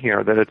throw in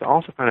here that it's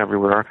also found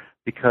everywhere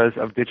because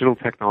of digital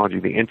technology,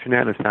 the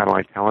internet and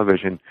satellite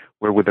television,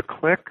 where with a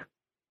click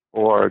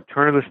or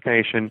turn of the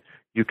station,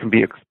 you can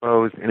be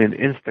exposed in an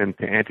instant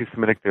to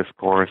anti-Semitic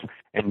discourse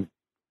and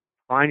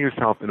find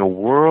yourself in a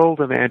world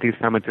of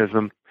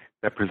anti-Semitism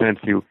that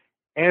presents you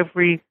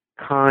every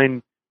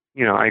kind,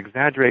 I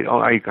exaggerate,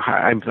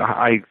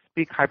 I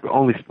speak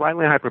only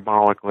slightly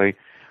hyperbolically,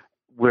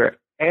 where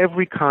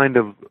every kind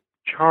of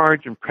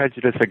charge and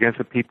prejudice against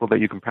the people that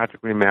you can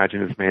practically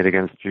imagine is made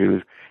against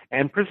Jews,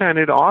 and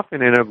presented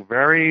often in a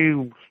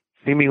very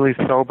seemingly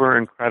sober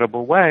and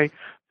credible way,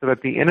 so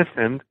that the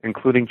innocent,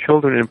 including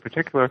children in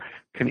particular,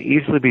 can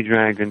easily be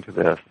dragged into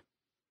this.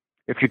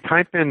 If you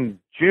type in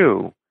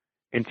Jew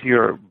into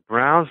your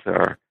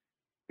browser,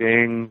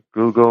 Bing,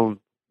 Google,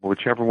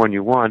 whichever one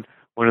you want,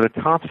 one of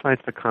the top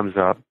sites that comes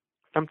up,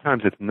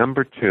 sometimes it's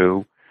number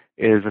 2,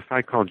 is a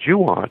site called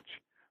JewWatch,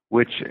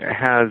 which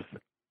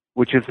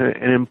is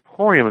an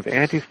emporium of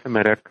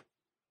anti-Semitic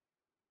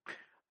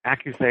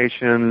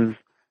accusations,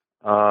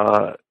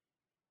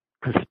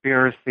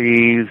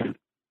 conspiracies,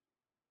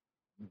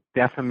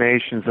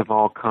 defamations of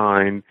all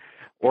kind,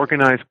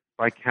 organized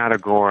by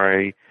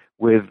category,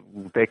 with,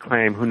 they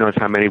claim, who knows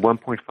how many,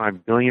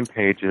 1.5 billion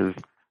pages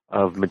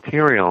of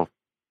material.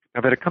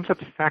 Now, that it comes up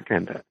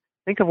second,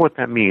 think of what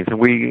that means.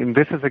 And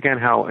this is, again,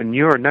 how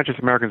inured, not just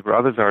Americans, but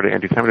others are to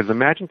anti-Semitism.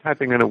 Imagine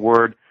typing in a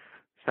word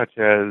such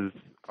as,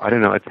 I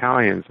don't know,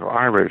 Italians or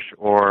Irish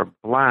or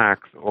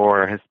blacks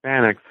or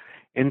Hispanics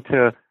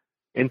into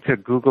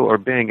Google or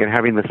Bing, and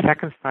having the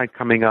second site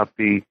coming up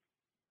be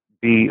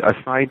a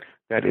site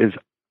that is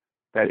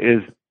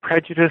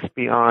prejudiced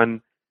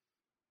beyond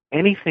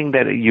anything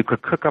that you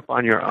could cook up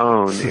on your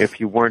own if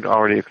you weren't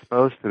already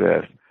exposed to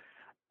this.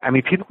 I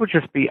mean, people would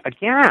just be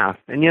aghast,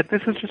 and yet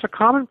this is just a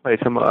commonplace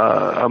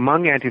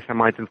among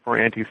anti-Semites and for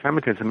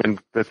anti-Semitism, and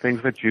the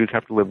things that Jews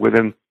have to live with,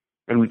 and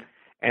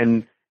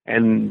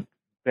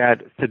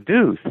that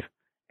seduce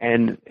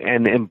and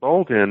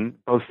embolden,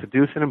 both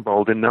seduce and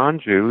embolden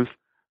non-Jews,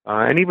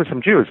 and even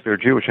some Jews. They're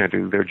Jews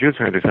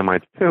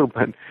anti-Semites too,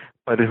 but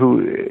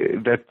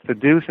that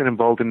seduce and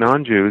embolden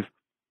non-Jews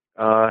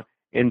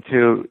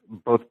into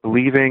both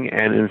believing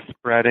and in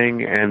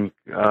spreading and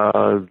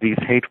these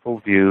hateful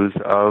views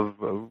of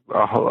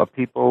a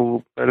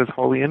people that is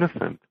wholly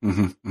innocent.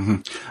 Mm-hmm,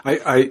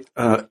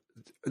 mm-hmm.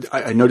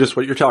 I noticed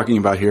what you're talking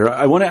about here.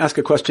 I want to ask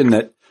a question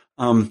that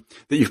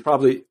you've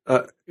probably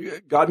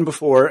gotten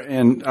before,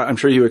 and I'm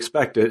sure you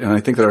expect it, and I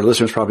think that our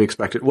listeners probably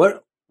expect it.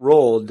 What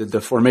role did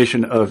the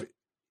formation of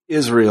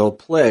Israel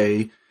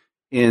play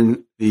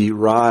in the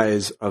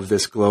rise of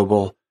this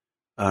global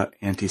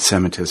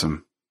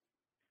anti-Semitism?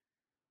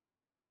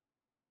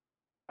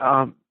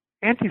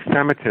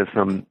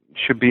 Anti-Semitism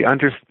should be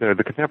understood,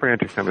 the contemporary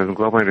anti-Semitism,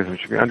 global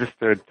anti-Semitism, should be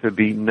understood to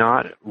be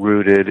not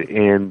rooted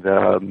in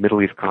the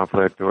Middle East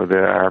conflict or the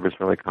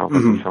Arab-Israeli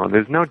conflict and so on.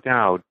 There's no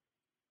doubt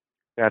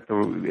that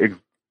the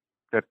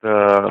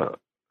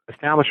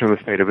establishment of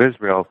the State of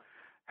Israel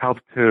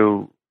helped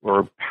to,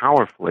 or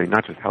powerfully,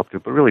 not just helped to,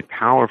 but really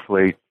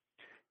powerfully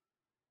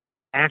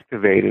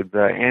activated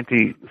the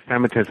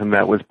anti-Semitism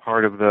that was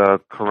part of the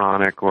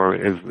Quranic or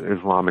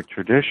Islamic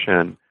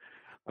tradition.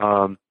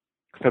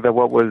 So that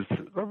what was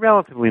a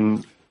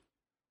relatively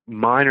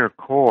minor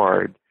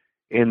chord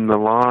in the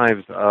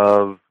lives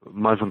of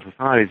Muslim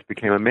societies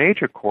became a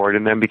major chord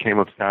and then became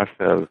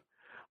obsessive.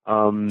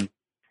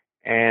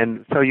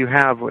 And so you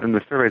have, in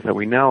the surveys that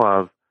we know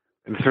of,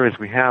 in the surveys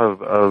we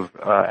have of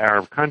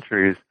Arab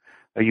countries,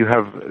 you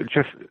have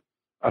just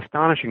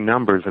astonishing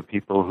numbers of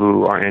people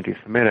who are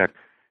anti-Semitic.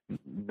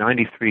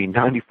 93,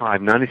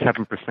 95,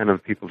 97%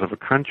 of peoples of a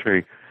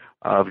country,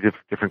 of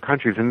different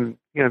countries, and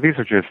these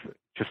are just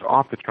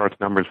off the charts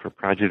numbers for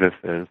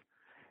prejudices,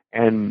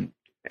 and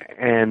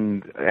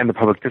the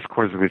public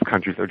discourse of these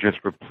countries are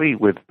just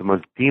replete with the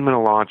most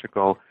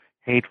demonological,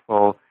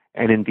 hateful,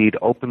 and indeed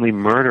openly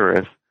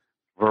murderous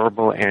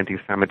verbal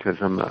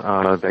anti-Semitism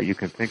that you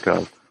can think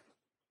of.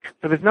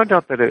 So there's no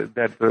doubt that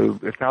the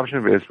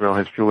establishment of Israel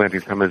has fueled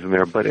anti-Semitism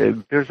there, but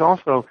there's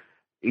also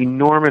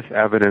enormous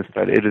evidence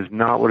that it is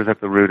not what is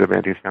at the root of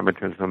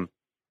anti-Semitism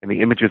and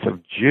the images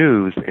of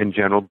Jews in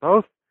general,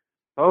 both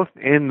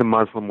in the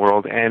Muslim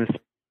world and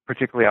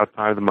particularly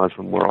outside of the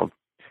Muslim world.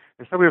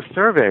 And so we have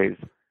surveys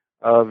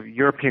of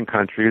European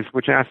countries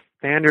which ask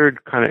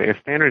standard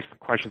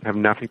questions have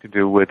nothing to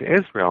do with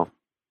Israel,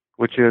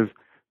 which is,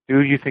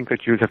 do you think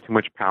that Jews have too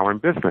much power in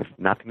business?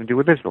 Nothing to do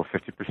with Israel.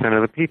 50%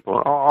 of the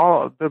people.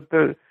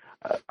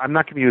 I'm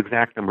not giving you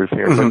exact numbers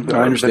here, but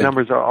the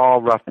numbers are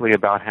all roughly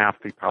about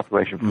half the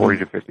population, 40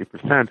 to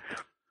 50%.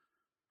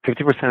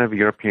 50% of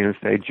Europeans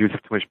say Jews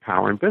have too much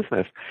power in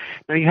business.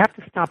 Now, you have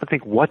to stop and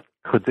think, what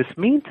could this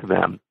mean to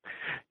them?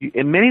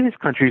 In many of these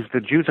countries, the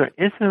Jews are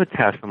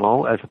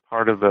infinitesimal as a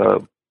part of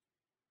the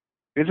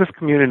business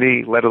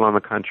community, let alone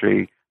the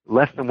country,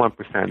 less than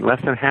 1%,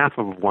 less than half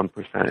of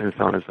 1%, and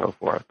so on and so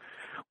forth.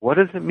 What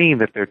does it mean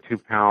that they're too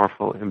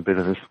powerful in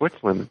business? In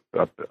Switzerland,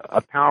 with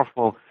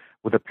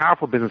a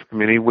powerful business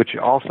community, which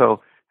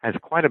also has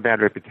quite a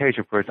bad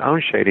reputation for its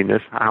own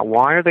shadiness,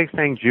 why are they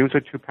saying Jews are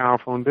too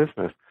powerful in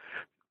business?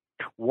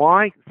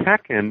 Why,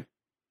 second,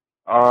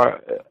 how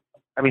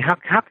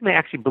can they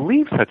actually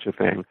believe such a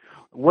thing?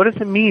 What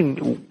does it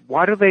mean?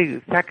 Why do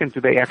they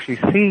actually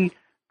see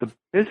the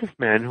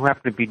businessmen who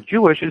happen to be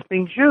Jewish as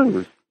being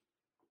Jews,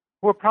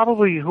 who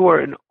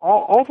are in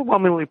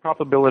overwhelmingly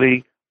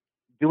probability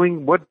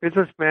doing what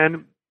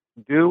businessmen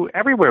do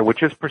everywhere,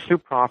 which is pursue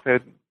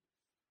profit,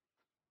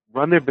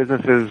 run their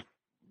businesses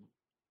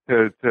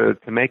to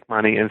make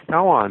money, and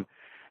so on.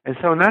 And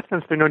so in that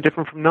sense, they're no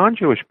different from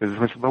non-Jewish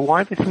businesses. But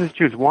why are they seen as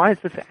Jews? Why is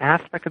this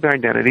aspect of their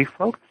identity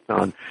focused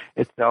on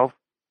itself?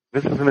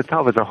 This in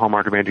itself is a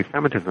hallmark of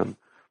anti-Semitism.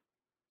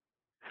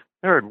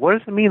 Third, what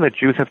does it mean that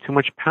Jews have too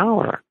much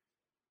power?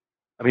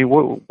 I mean,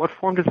 what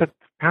form does that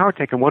power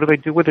take, and what do they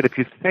do with it? If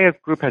you say a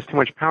group has too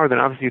much power, then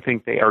obviously you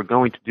think they are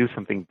going to do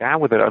something bad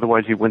with it.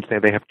 Otherwise, you wouldn't say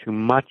they have too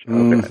much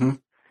of it.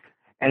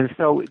 And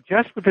so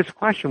just with this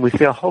question, we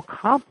see a whole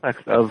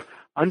complex of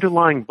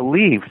underlying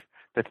beliefs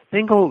that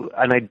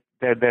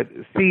that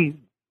see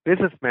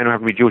businessmen who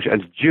happen to be Jewish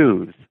as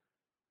Jews.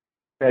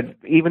 That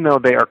even though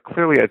they are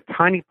clearly a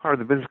tiny part of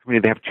the business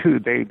community,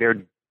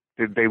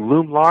 they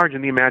loom large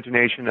in the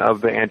imagination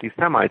of the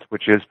anti-Semites,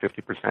 which is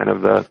 50%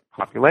 of the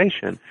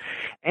population,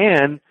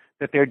 and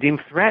that they're deemed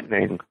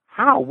threatening.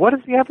 How? What is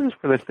the evidence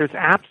for this? There's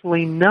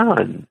absolutely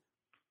none.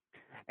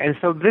 And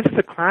so this is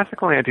a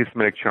classical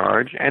anti-Semitic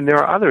charge, and there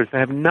are others that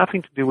have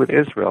nothing to do with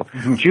Israel.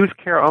 Jews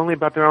care only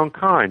about their own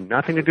kind,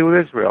 nothing to do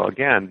with Israel.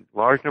 Again,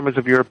 large numbers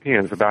of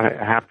Europeans, about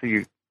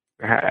 40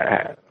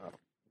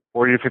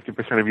 to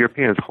 50% of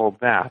Europeans hold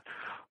that.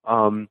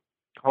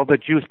 Hold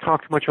that Jews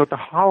talk too much about the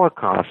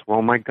Holocaust.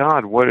 Well, my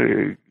God,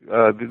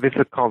 this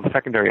is called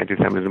secondary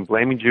anti-Semitism,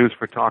 blaming Jews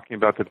for talking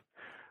about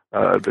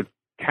the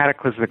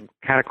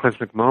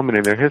cataclysmic moment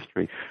in their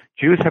history.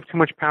 Jews have too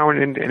much power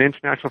in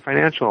international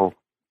financial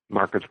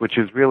markets, which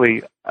is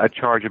really a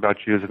charge about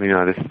Jews in the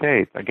United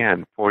States.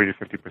 Again, 40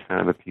 to 50%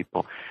 of the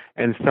people,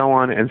 and so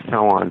on and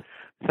so on.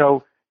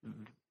 So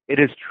it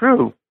is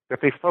true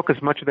that they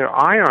focus much of their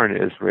ire on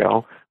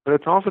Israel, but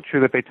it's also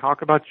true that they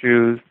talk about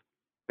Jews,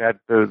 that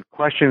the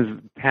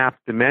questions tap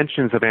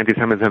dimensions of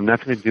anti-Semitism have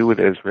nothing to do with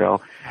Israel,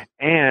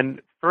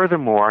 and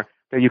furthermore,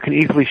 that you can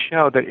easily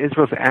show that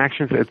Israel's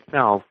actions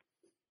itself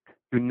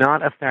do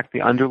not affect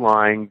the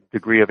underlying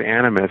degree of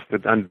animus,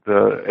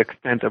 the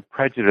extent of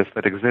prejudice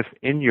that exists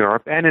in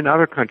Europe and in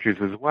other countries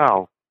as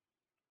well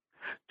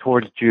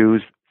towards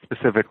Jews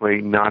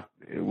specifically,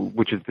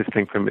 which is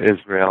distinct from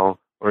Israel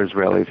or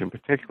Israelis in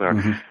particular.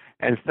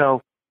 And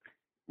so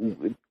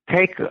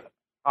take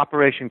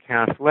Operation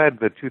Cast Lead,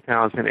 the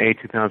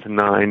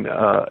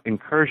 2008-2009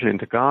 incursion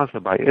into Gaza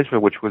by Israel,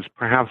 which was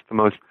perhaps the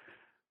most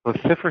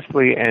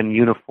vociferously and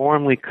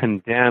uniformly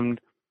condemned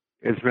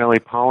Israeli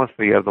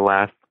policy of the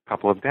last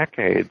couple of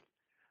decades.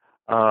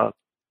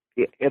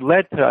 It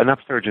led to an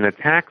upsurge in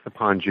attacks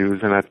upon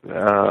Jews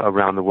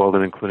around the world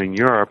and including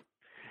Europe.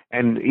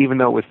 And even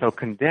though it was so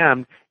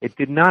condemned, it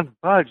did not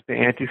budge the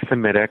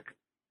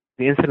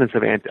incidence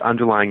of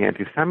underlying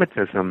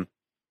anti-Semitism.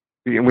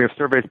 And we have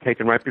surveys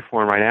taken right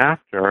before and right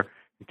after,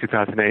 in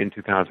 2008 and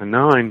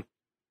 2009,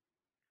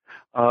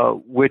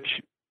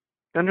 which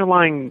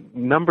underlying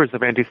numbers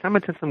of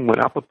anti-Semitism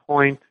went up a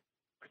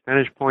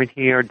percentage point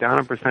here, down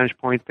a percentage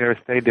point there,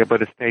 stayed there,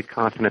 but it stayed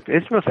constant. If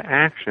Israel's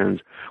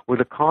actions were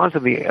the cause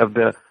of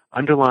the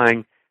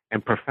underlying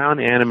and profound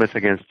animus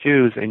against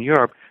Jews in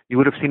Europe, you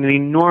would have seen an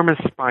enormous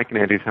spike in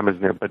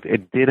anti-Semitism there, but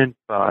it didn't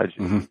budge.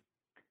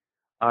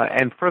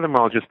 And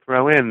furthermore, I'll just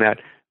throw in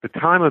that the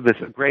time of this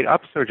great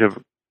upsurge of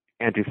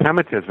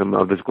anti-Semitism,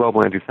 of this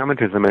global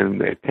anti-Semitism,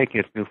 and taking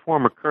its new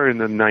form, occurred in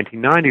the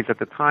 1990s at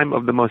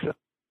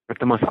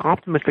the most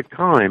optimistic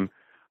time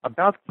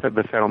about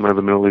the settlement of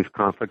the Middle East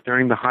conflict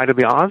during the height of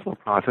the Oslo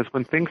process,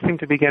 when things seemed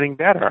to be getting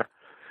better.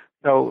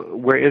 So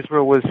where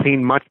Israel was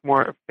seen much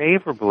more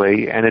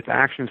favorably, and its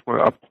actions were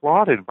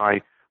applauded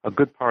by a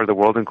good part of the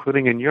world,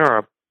 including in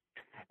Europe.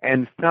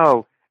 And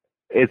so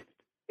it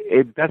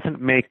doesn't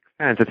make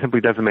sense. It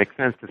simply doesn't make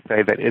sense to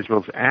say that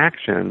Israel's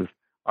actions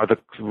are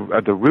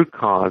the root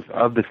cause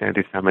of this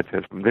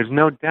anti-Semitism. There's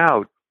no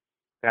doubt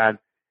that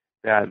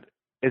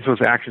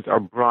Israel's actions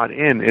are brought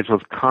in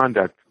Israel's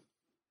conduct,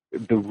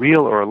 the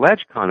real or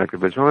alleged conduct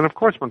of Israel. And of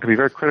course, one can be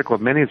very critical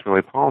of many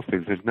Israeli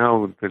policies. There's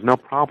no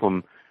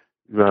problem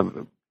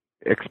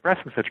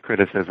expressing such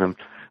criticism,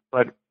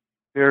 but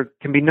there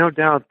can be no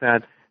doubt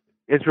that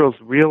Israel's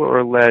real or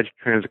alleged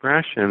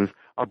transgressions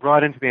are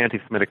brought into the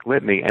anti-Semitic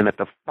litany, and that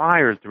the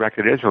fires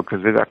directed at Israel,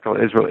 because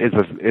Israel is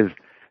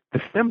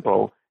the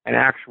symbol, an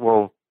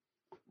actual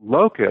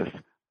locus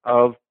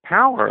of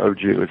power of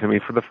Jews. I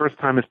mean, for the first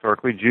time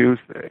historically, Jews,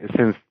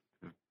 since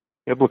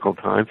biblical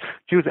times,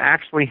 Jews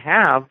actually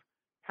have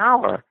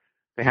power.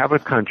 They have a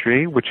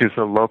country, which is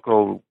a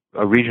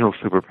regional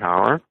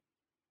superpower,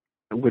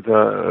 with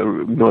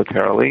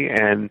militarily,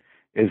 and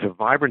is a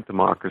vibrant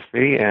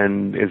democracy,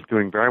 and is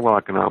doing very well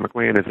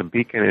economically, and is a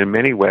beacon in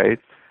many ways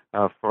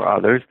for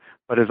others,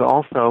 but is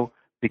also,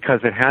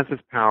 because it has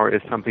this power,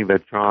 is something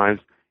that drives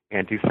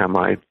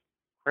anti-Semites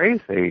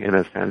crazy, in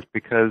a sense,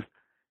 because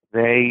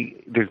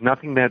there's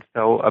nothing that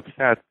so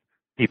upsets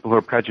people who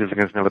are prejudiced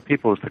against other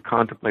people as to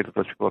contemplate that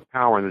those people have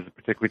power, and this is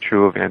particularly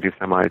true of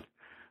anti-Semites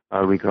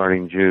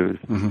regarding Jews.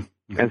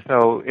 And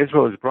so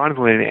Israel is brought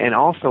into it, and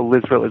also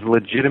Israel is a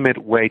legitimate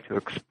way to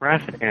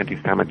express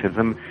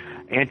anti-Semitism.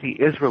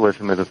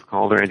 Anti-Israelism, as it's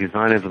called, or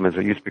anti-Zionism, as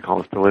it used to be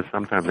called, still is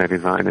sometimes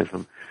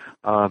anti-Zionism,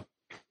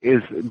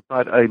 is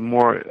but a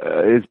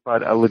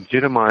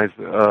legitimized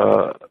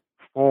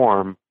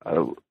form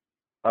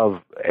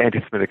of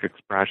anti-Semitic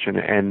expression.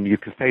 And you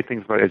can say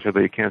things about Israel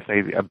that you can't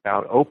say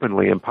about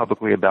openly and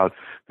publicly about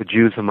the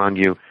Jews among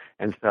you.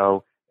 And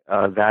so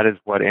that is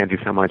what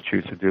anti-Semites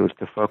choose to do, is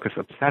to focus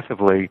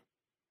obsessively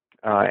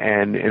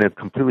and in a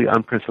completely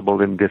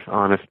unprincipled and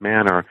dishonest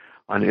manner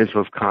on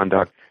Israel's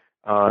conduct,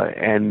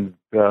 and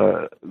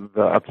the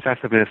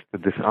obsessiveness, the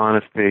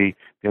dishonesty,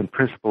 the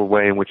unprincipled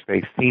way in which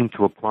they seem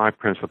to apply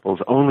principles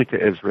only to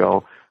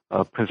Israel,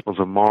 principles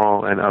of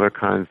moral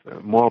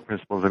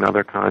principles and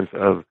other kinds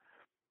of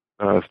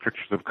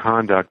strictures of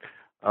conduct,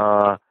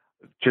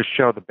 just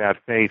show the bad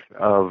faith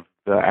of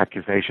the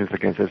accusations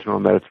against Israel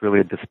and that it's really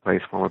a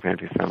displaced form of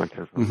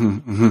anti-Semitism. Mm-hmm,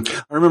 mm-hmm.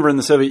 I remember in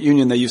the Soviet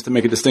Union they used to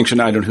make a distinction,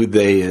 I don't know who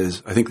they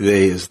is, I think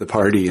they is the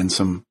party in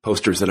some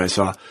posters that I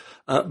saw,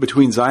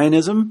 between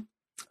Zionism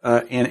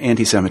and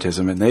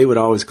anti-Semitism, and they would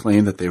always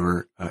claim that they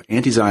were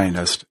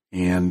anti-Zionist,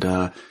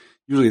 and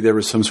usually there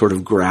was some sort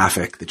of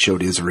graphic that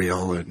showed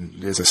Israel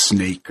and as a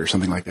snake or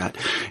something like that,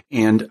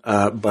 and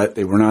but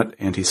they were not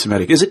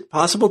anti-Semitic. Is it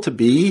possible to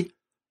be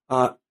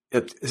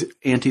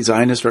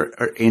anti-Zionist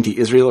or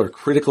anti-Israel or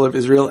critical of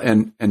Israel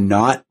and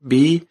not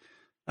be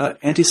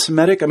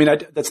anti-Semitic? I mean,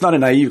 that's not a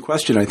naive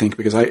question, I think,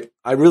 because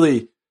I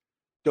really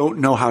don't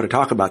know how to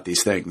talk about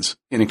these things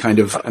in a kind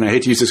of, and I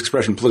hate to use this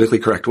expression, politically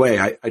correct way.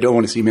 I don't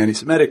want to seem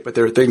anti-Semitic, but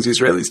there are things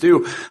Israelis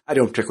do I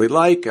don't particularly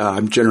like.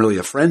 I'm generally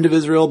a friend of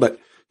Israel, but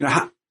you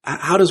know,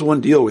 how does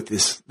one deal with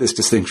this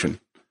distinction?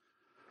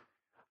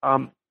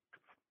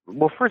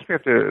 Well, first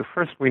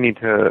we need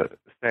to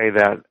say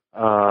that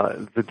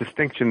the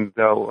distinction,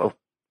 though,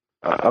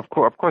 of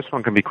course,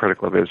 one can be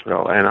critical of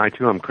Israel, and I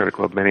too am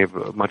critical of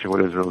much of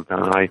what Israel has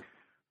done. I,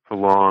 for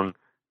long,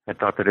 had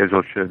thought that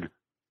Israel should,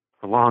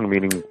 for long,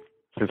 meaning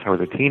since I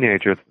was a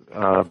teenager,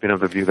 been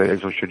of the view that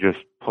Israel should just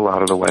pull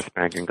out of the West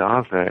Bank and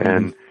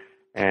Gaza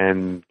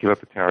and give up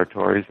the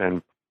territories,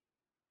 and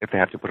if they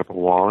have to put up a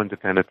wall and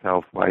defend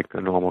itself like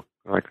a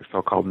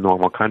so-called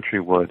normal country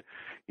would,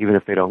 even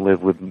if they don't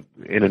live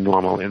in a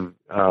normal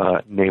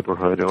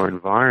neighborhood or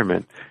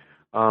environment.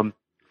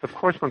 Of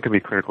course, one can be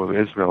critical of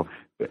Israel,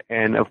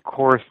 and of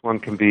course, one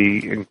can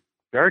be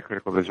very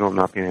critical of Israel and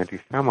not be an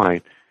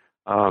anti-Semite.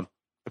 But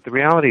the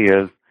reality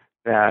is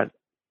that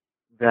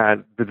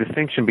the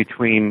distinction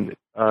between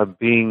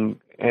being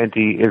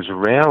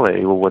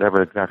anti-Israeli, or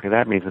whatever exactly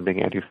that means, and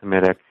being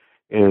anti-Semitic,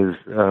 is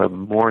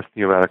more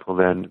theoretical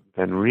than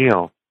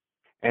real.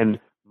 And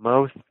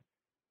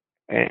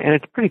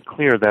it's pretty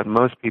clear that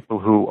most people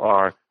who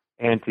are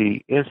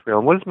anti-Israel,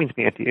 and what does it mean to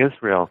be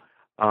anti-Israel?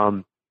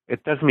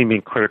 It doesn't mean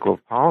being critical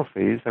of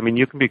policies. I mean,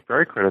 you can be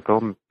very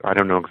critical. I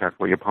don't know exactly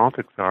what your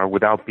politics are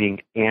without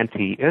being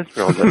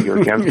anti-Israel, that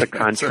you're against the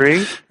country.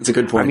 That's a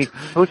good point. I mean,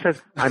 who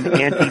says I'm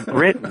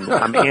anti-Britain?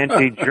 I'm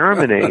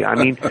anti-Germany? I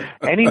mean,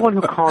 anyone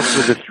who calls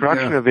for the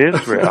destruction of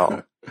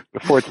Israel,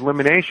 for its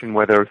elimination,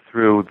 whether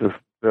through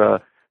the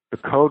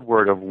code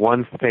word of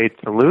one-state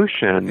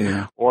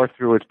solution or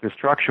through its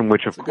destruction,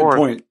 which, of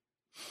course,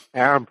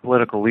 Arab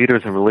political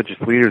leaders and religious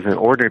leaders and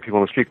ordinary people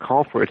on the street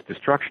call for its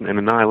destruction and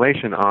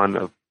annihilation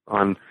on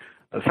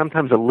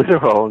sometimes a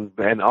literal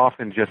and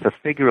often just a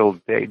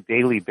figural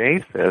daily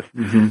basis.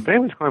 Mm-hmm. But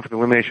anyone's calling for the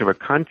elimination of a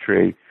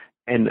country,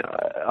 and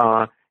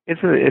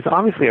it's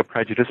obviously a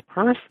prejudiced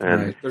person.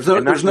 Right.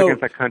 Not just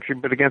against that country,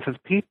 but against its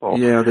people.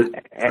 Yeah,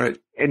 right.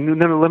 And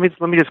let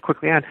me just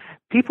quickly add,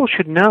 people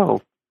should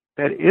know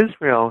that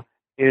Israel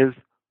is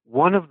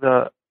one of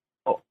the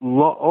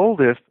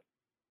oldest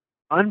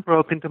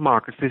unbroken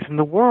democracies in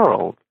the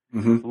world.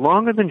 Mm-hmm.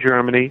 Longer than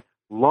Germany,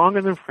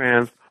 longer than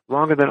France,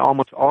 longer than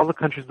almost all the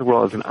countries in the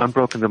world, is an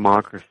unbroken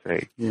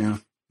democracy. Yeah.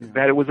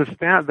 That it was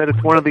that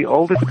it's one of the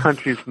oldest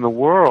countries in the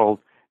world,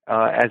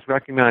 as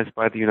recognized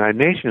by the United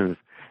Nations.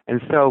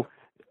 And so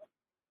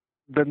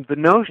the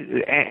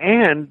notion,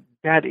 and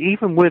that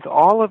even with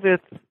all of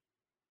the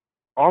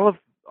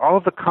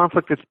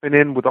conflict it's been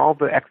in, with all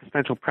the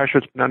existential pressure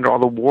it's been under, all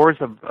the wars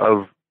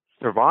of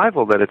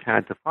survival that it's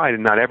had to fight,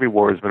 and not every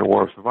war has been a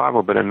war of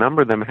survival, but a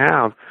number of them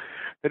have,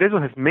 that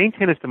Israel has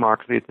maintained its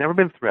democracy. It's never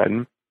been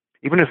threatened.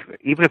 Even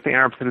if the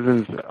Arab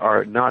citizens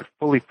are not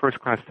fully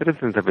first-class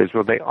citizens of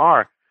Israel, they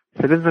are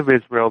citizens of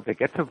Israel. They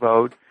get to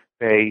vote.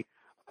 It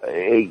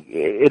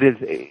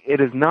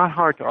is not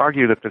hard to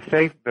argue that the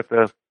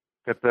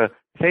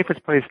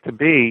safest place to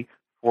be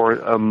for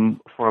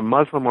a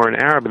Muslim or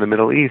an Arab in the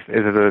Middle East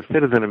is as a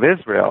citizen of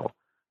Israel.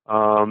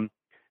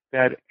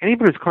 That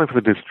anybody who's calling for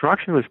the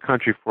destruction of this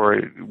country, for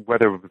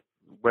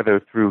whether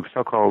through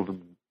so-called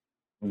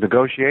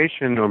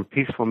negotiation or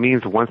peaceful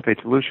means of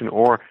one-state solution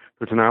or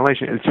through its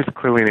annihilation, is just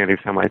clearly an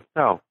anti-Semite.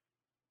 So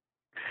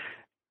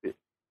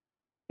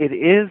it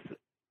is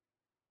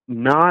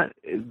not.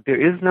 There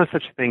is no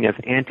such thing as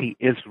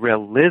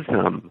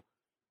anti-Israelism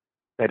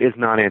that is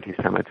not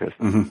anti-Semitism.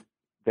 Mm-hmm.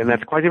 Then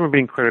that's quite different from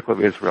being critical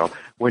of Israel.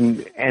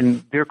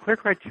 And there are clear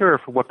criteria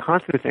for what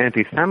constitutes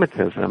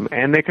anti-Semitism,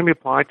 and they can be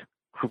applied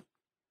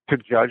to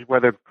judge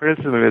whether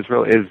criticism of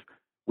Israel is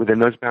within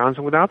those bounds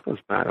or without those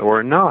bounds,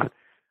 or not.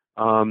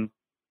 And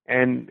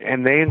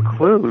they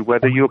include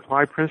whether you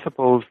apply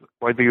principles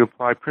that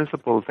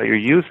you're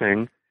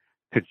using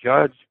to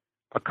judge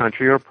a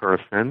country or a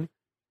person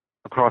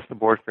across the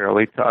board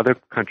fairly to other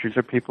countries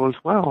or people as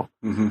well,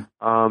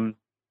 mm-hmm.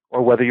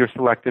 Or whether you're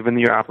selective in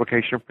your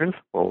application of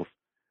principles.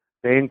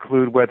 They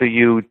include whether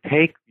you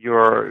take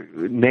your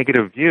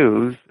negative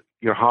views,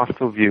 your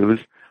hostile views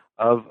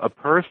of a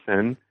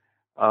person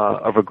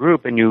of a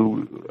group, and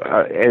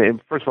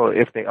and first of all,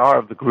 if they are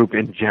of the group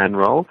in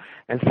general,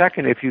 and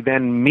second, if you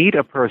then meet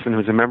a person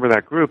who's a member of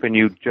that group, and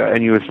you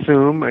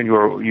assume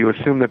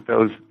that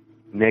those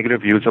negative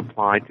views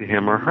apply to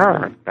him or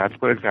her. That's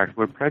exactly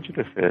what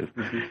prejudice is.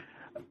 Mm-hmm.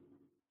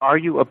 Are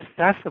you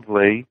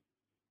obsessively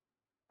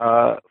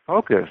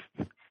focused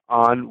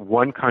on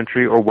one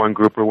country or one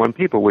group or one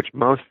people, which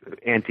most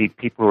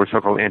people who are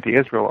so-called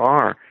anti-Israel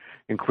are,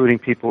 including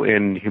people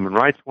in Human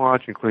Rights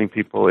Watch, including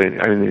people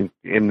in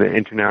the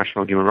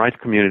international human rights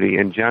community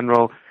in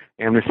general,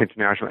 Amnesty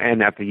International,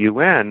 and at the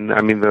UN.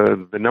 I mean,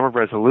 the number of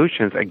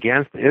resolutions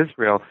against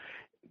Israel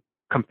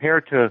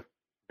compared to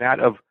that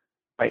of,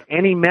 by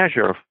any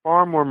measure,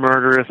 far more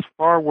murderous,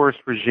 far worse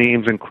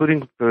regimes,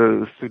 including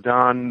the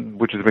Sudan,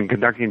 which has been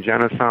conducting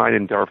genocide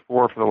in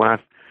Darfur for the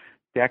last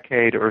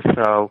decade or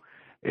so.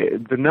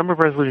 The number of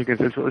resolutions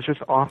against Israel is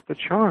just off the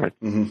chart.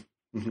 Mm-hmm.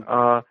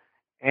 Mm-hmm.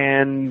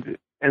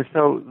 And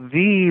so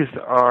these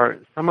are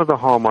some of the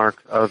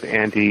hallmarks of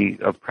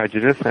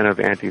prejudice and of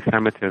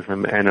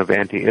anti-Semitism and of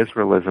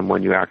anti-Israelism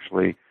when you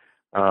actually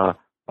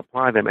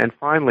apply them. And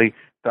finally,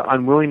 the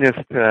unwillingness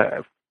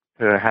to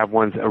have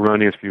one's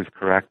erroneous views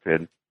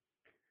corrected.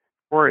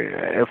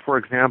 For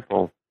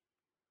example,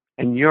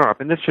 in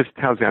Europe, and this just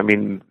tells you, I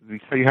mean,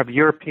 so you have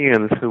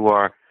Europeans who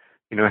are,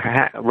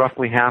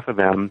 roughly half of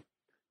them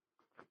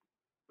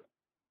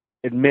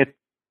admit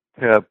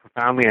to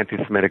profoundly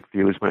anti-Semitic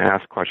views when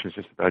asked questions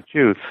just about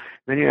Jews.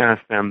 Then you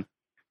ask them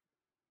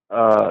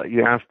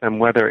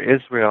whether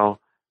Israel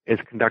is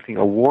conducting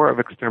a war of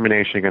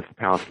extermination against the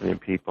Palestinian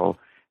people.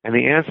 And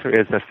the answer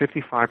is that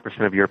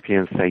 55% of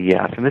Europeans say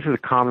yes. And this is a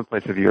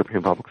commonplace of the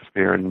European public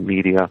sphere and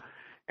media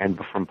and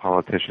from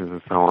politicians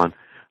and so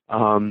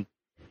on.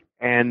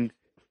 And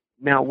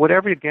now,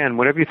 whatever you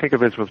think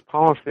of Israel's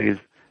policies,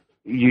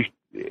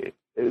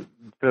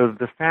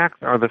 the facts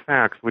are the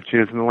facts, which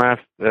is in the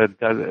last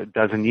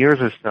dozen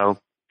years or so,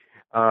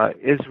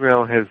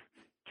 Israel has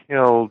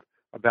killed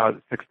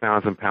about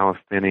 6,000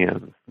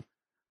 Palestinians,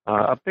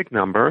 a big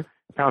number.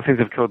 Palestinians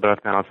have killed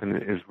about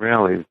 1,000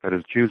 Israelis, that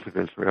is, Jews of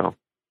Israel.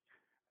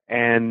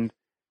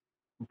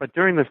 But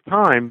during this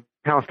time,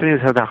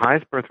 Palestinians have the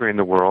highest birth rate in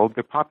the world.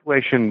 The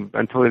population,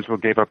 until Israel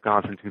gave up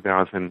Gaza in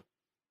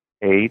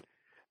 2008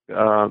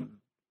 or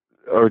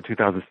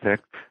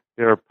 2006,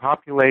 their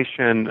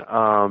population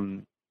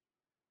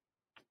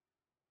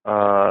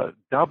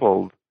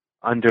doubled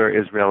under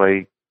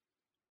Israeli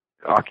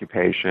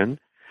occupation.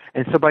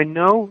 And so by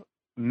no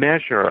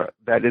measure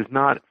that is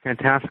not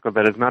fantastical,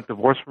 that is not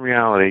divorced from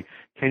reality,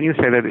 can you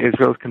say that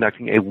Israel is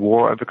conducting a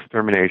war of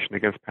extermination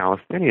against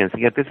Palestinians?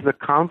 And yet this is a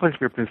complex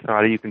European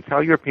society. You can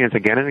tell Europeans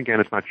again and again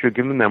it's not true,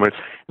 give them the numbers,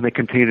 and they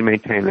continue to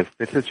maintain this.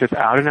 This is just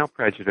out-and-out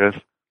prejudice.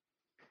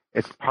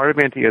 It's part of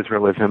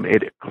anti-Israelism.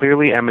 It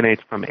clearly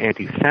emanates from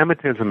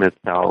anti-Semitism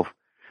itself,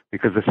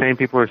 because the same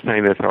people who are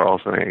saying this are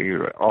also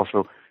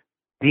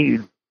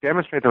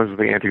demonstrate those as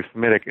being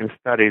anti-Semitic in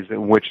studies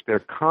in which they're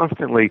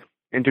constantly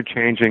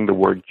interchanging the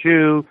word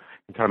Jew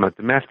and talking about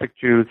domestic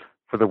Jews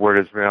for the word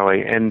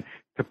Israeli. And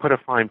to put a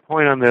fine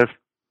point on this,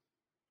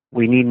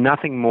 we need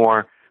nothing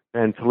more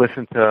than to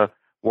listen to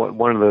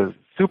one of the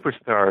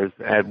superstars,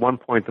 at one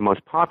point the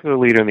most popular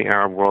leader in the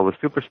Arab world, the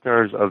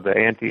superstars of the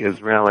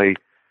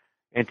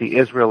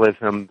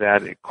anti-Israelism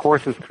that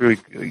courses through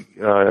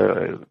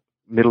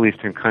Middle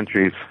Eastern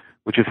countries,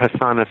 which is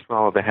Hassan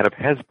Nasrallah, the head of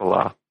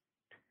Hezbollah.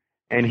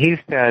 And he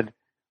said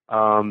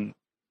that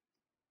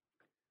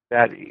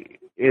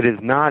it is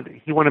not,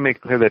 he wanted to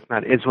make clear that it's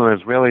not Israel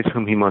and Israelis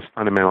whom he most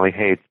fundamentally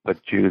hates,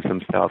 but Jews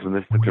themselves. And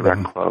this is a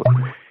direct quote.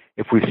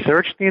 If we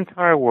search the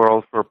entire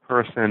world for a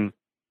person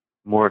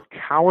more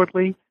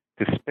cowardly,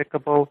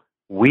 despicable,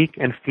 weak,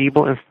 and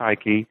feeble in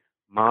psyche,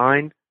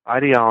 mind,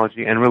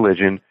 ideology, and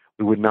religion,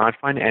 we would not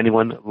find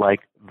anyone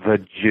like the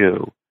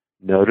Jew.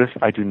 Notice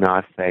I do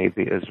not say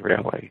the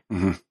Israeli.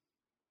 Mm-hmm.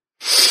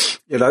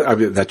 Yeah,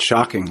 that's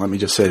shocking. Let me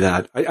just say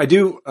that. I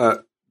do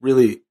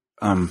really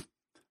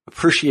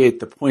appreciate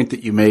the point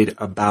that you made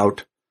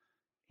about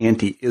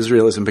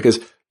anti-Israelism, because,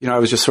 I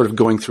was just sort of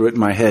going through it in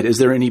my head. Is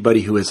there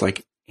anybody who is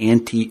like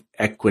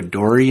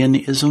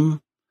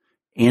anti-Ecuadorianism,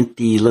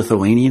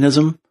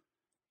 anti-Lithuanianism,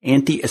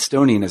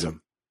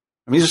 anti-Estonianism?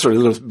 I mean, these are sort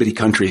of little bitty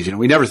countries,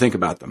 we never think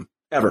about them,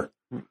 ever.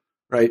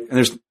 Right? And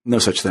there's no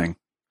such thing.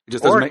 It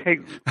just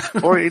doesn't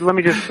or let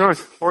me just throw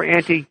it, or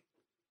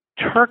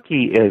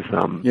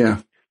anti-Turkeyism.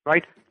 Yeah.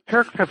 Right?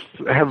 Turks have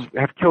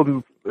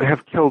killed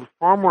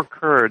far more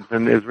Kurds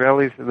than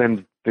Israelis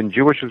than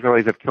Jewish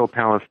Israelis have killed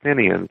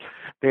Palestinians.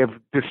 They have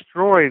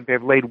destroyed, they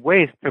have laid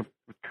waste to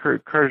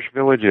Kurdish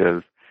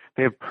villages.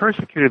 They have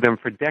persecuted them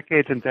for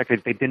decades and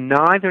decades. They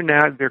deny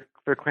their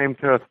claim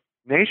to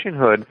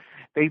nationhood.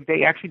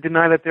 They actually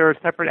deny that they're a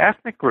separate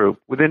ethnic group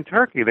within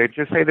Turkey. They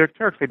just say they're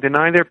Turks. They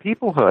deny their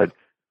peoplehood.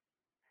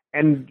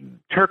 And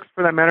Turks,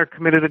 for that matter,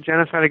 committed a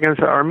genocide against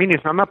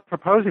Armenians. So I'm not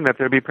proposing that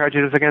there be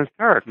prejudice against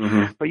Turks,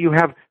 mm-hmm. but you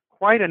have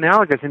quite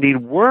analogous, indeed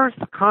worse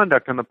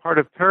conduct on the part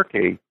of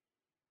Turkey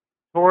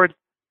towards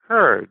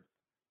Kurds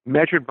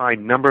measured by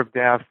number of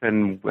deaths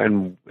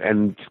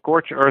and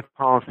scorched earth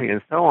policy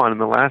and so on in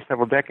the last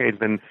several decades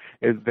than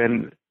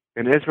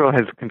Israel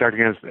has conducted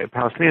against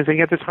Palestinians, and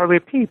yet there's hardly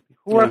a peep.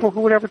 Who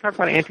would ever talk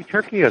about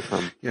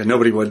anti-Turkeyism? Yeah,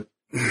 nobody would.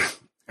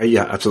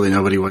 Yeah, absolutely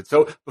nobody would.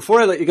 So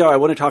before I let you go, I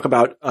want to talk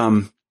about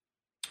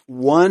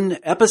one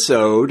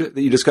episode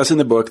that you discuss in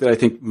the book that I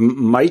think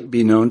might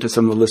be known to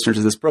some of the listeners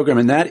of this program,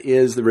 and that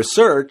is the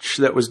research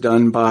that was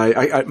done by,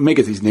 I may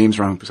get these names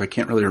wrong because I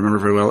can't really remember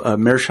very well,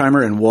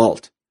 Mearsheimer and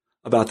Walt,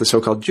 about the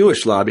so-called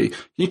Jewish lobby. Can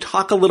you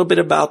talk a little bit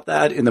about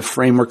that in the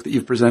framework that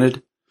you've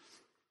presented?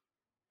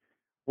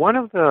 One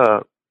of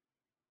the,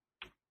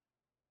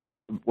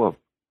 well,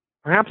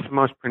 perhaps the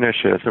most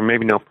pernicious, or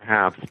maybe no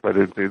perhaps, but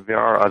there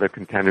are other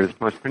contenders,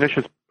 the most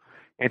pernicious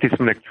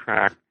anti-Semitic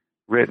tract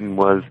written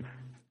was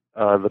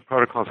the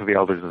Protocols of the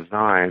Elders of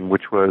Zion,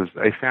 which was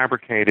a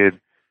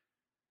fabricated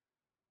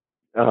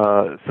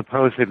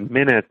supposed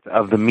minute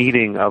of the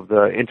meeting of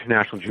the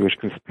International Jewish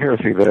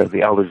Conspiracy,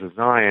 the Elders of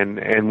Zion,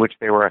 in which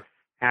they were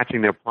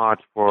hatching their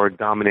plots for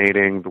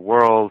dominating the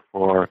world,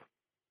 for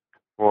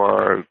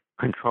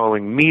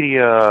controlling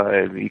media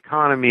and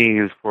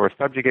economies, for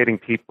subjugating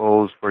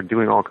peoples, for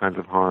doing all kinds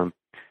of harm.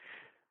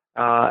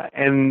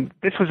 And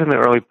this was in the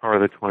early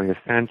part of the 20th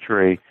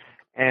century.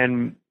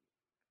 And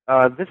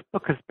this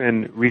book has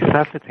been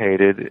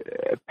resuscitated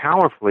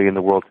powerfully in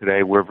the world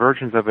today, where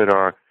versions of it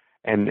are,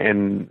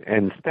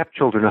 and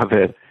stepchildren of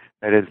it,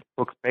 that is,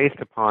 books based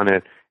upon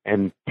it,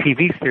 and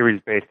TV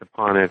series based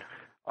upon it,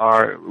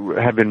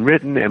 have been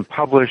written and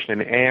published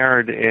and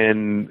aired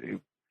in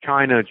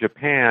China,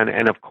 Japan,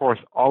 and of course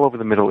all over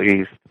the Middle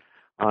East,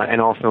 and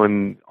also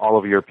in all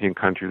of European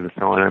countries and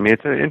so on. I mean,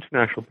 it's an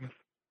international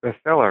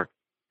bestseller.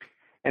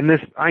 And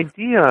this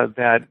idea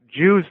that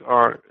Jews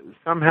are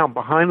somehow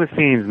behind the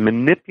scenes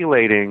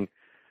manipulating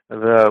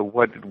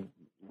what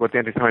the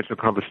anti-Semites would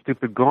call the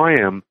stupid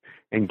goyim,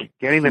 and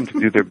getting them to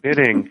do their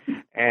bidding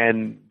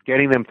and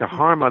getting them to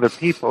harm other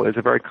people is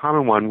a very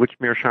common one, which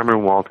Mearsheimer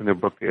and Walt in their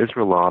book, The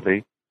Israel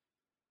Lobby,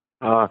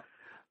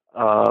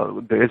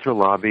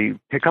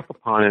 pick up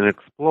upon and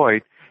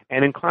exploit,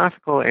 and in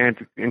classically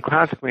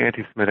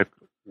anti-Semitic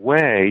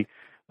way,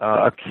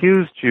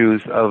 accuse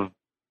Jews of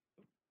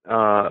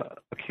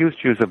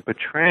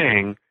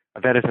betraying,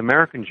 that is,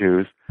 American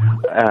Jews,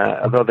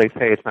 although they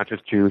say it's not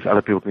just Jews,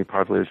 other people can be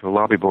part of the Israel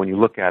Lobby, but when you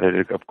look at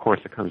it, of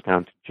course it comes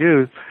down to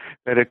Jews,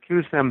 that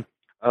accuse them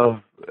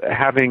of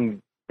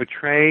having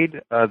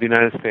betrayed the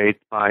United States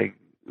by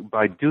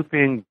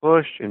duping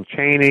Bush and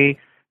Cheney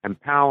and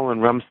Powell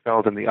and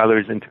Rumsfeld and the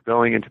others into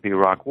going into the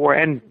Iraq War,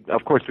 and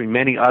of course doing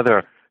many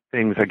other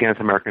things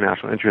against American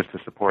national interests to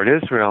support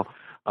Israel,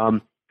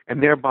 and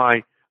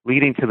thereby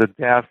leading to the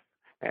death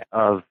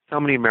of so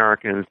many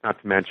Americans, not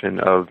to mention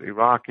of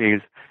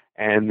Iraqis,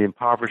 and the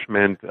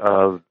impoverishment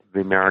of the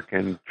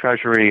American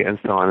treasury, and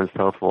so on and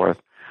so forth.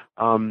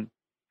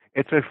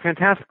 It's a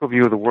fantastical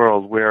view of the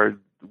world where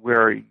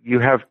you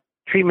have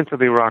treatments of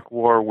the Iraq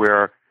War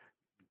where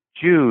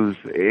Jews,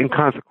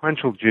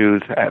 inconsequential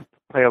Jews,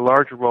 play a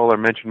larger role or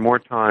mentioned more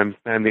times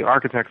than the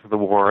architects of the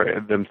war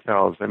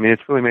themselves. I mean,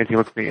 it's really amazing. You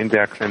look at the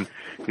index, and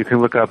you can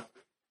look up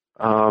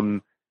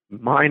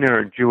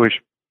minor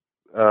Jewish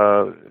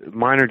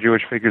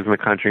figures in the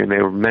country, and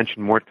they were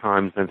mentioned more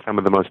times than some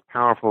of the most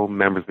powerful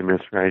members of the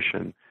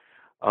administration.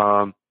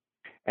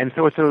 And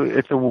so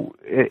it's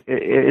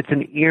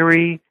an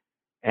eerie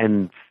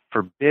and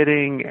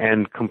forbidding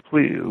and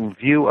complete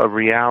view of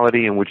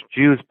reality in which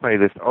Jews play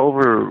this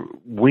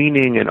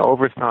overweening and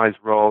oversized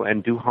role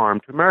and do harm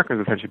to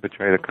Americans, essentially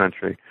betray the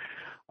country.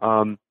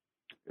 The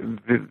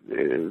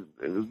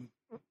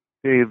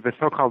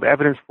so-called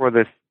evidence for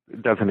this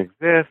doesn't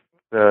exist.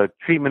 The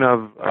treatment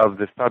of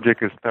the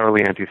subject is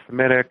thoroughly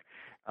anti-Semitic.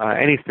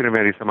 Any student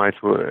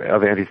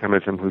of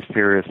anti-Semitism who's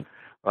serious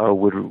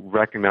would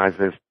recognize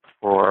this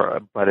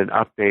but an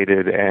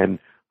updated and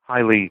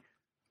highly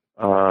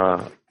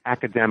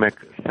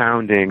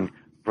academic-sounding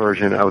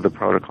version of the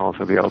Protocols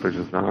of the Elders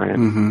of Zion.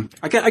 Mm-hmm.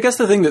 I guess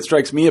the thing that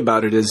strikes me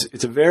about it is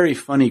it's a very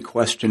funny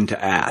question to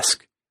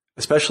ask,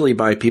 especially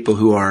by people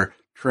who are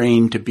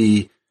trained to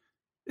be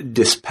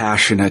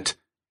dispassionate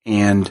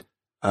and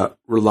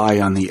rely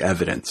on the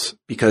evidence,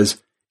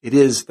 because it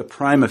is the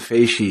prima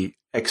facie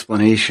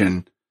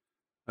explanation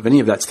of any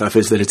of that stuff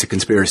is that it's a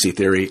conspiracy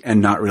theory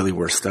and not really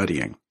worth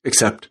studying,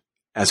 except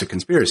as a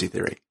conspiracy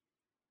theory.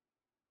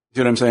 See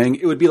what I'm saying?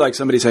 It would be like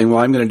somebody saying, well,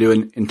 I'm going to do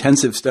an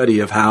intensive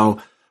study of how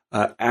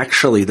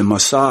actually the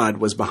Mossad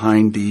was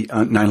behind the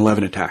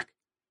 9/11 attack.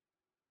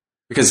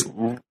 Because, I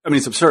mean,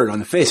 it's absurd on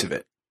the face of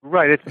it.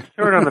 Right, it's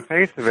absurd on the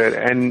face of it,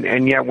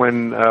 and yet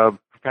when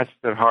professors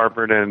at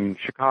Harvard and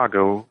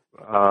Chicago,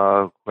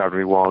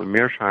 Gladwin Walt and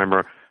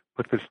Mearsheimer,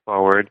 put this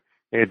forward,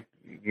 and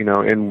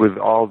with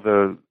all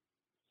the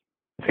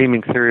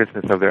seeming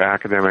seriousness of their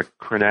academic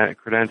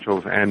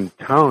credentials and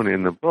tone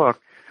in the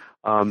book,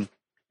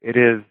 it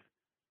is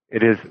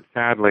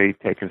sadly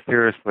taken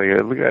seriously,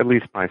 at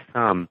least by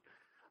some.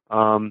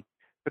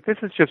 But this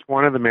is just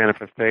one of the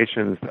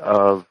manifestations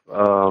of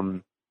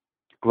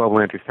global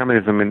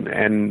anti-Semitism,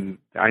 and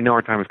I know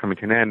our time is coming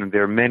to an end, and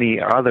there are many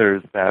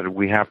others that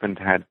we haven't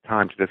had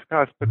time to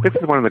discuss, but this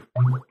is one of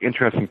the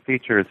interesting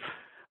features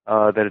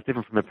that is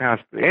different from the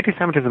past.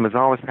 Anti-Semitism has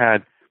always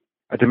had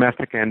a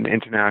domestic and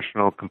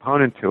international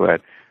component to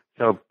it.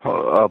 So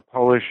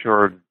Polish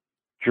or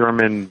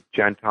German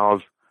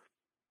Gentiles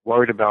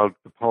worried about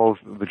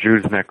the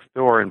Jews next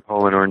door in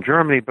Poland or in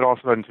Germany, but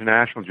also about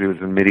international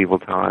Jews in medieval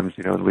times,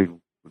 there's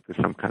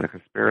some kind of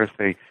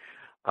conspiracy.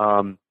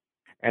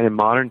 And in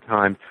modern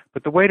times,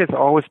 but the weight has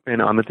always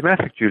been on the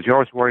domestic Jews. You're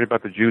always worried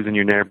about the Jews in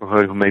your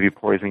neighborhood who may be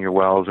poisoning your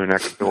wells or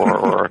next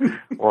door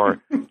or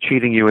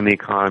cheating you in the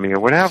economy or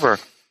whatever.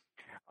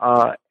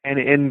 And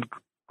in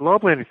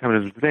global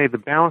anti-Semitism today, the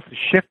balance has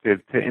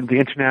shifted to the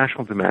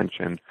international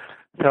dimension.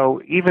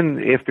 So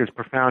even if there's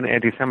profound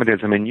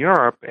anti-Semitism in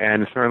Europe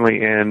and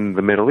certainly in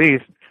the Middle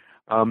East,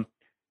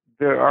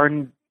 there are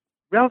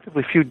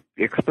relatively few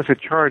explicit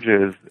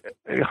charges.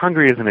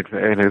 Hungary is an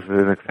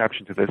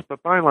exception to this,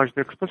 but by and large,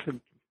 there are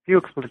few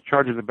explicit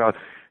charges about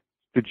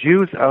the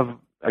Jews of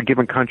a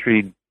given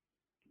country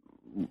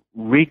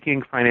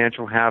wreaking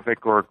financial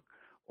havoc or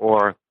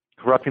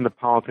corrupting the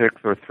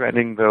politics or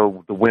threatening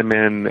the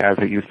women, as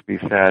it used to be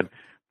said,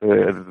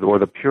 or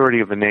the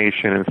purity of the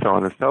nation, and so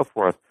on and so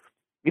forth.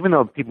 Even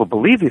though people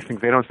believe these things,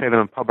 they don't say them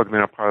in public, and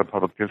they're not part of the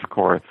public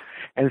discourse.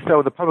 And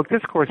so the public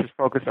discourse is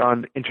focused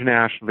on the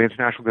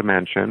international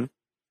dimension,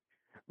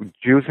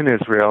 Jews in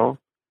Israel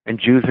and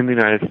Jews in the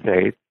United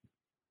States,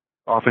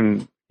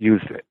 often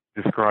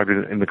described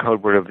in the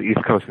code word of the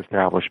East Coast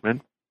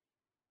establishment.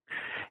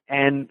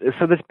 And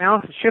so this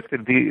balance has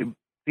shifted.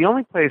 The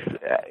only place,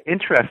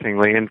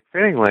 interestingly and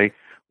fittingly,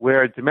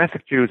 where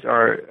domestic Jews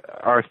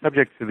are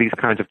subject to these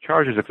kinds of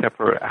charges, except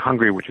for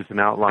Hungary, which is an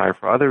outlier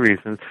for other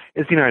reasons,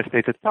 is the United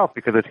States itself,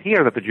 because it's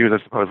here that the Jews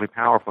are supposedly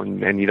powerful,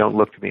 and you don't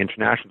look to the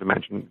international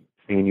dimension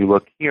scene, you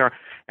look here,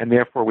 and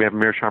therefore we have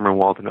Mearsheimer and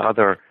Walt and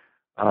others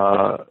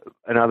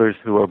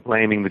who are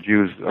blaming the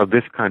Jews of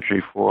this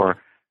country for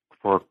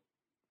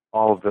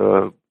all of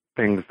the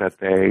things that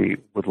they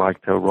would like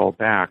to roll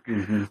back.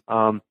 Mm-hmm.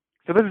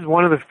 So this is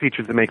one of the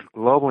features that makes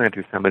global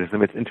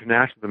anti-Semitism, its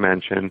international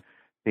dimension,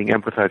 being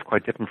emphasized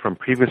quite different from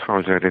previous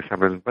forms of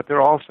anti-Semitism. But there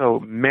are also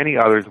many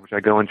others, which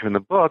I go into in the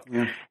book,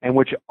 and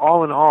which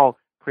all in all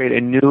create a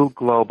new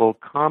global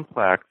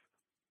complex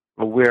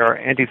where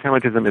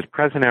anti-Semitism is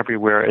present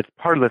everywhere. It's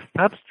part of the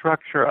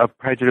substructure of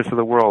prejudice of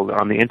the world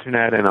on the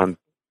internet and on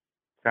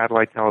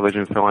satellite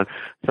television and so on.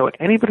 So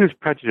anybody who's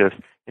prejudiced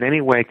in any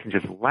way can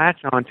just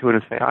latch onto it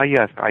and say,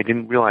 yes, I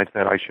didn't realize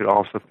that. I should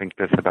also think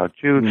this about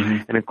Jews,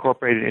 and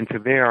incorporate it into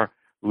their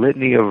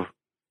litany of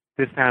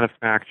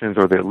dissatisfactions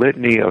or their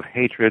litany of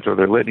hatreds or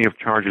their litany of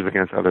charges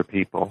against other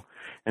people.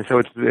 And so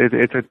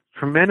it's a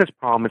tremendous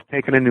problem. It's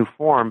taken a new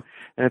form,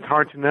 and it's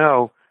hard to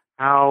know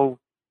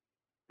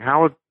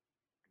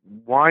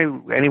why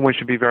anyone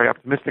should be very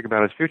optimistic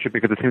about its future,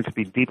 because it seems to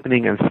be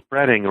deepening and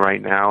spreading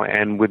right now,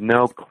 and with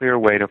no clear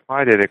way to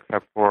fight it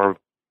except for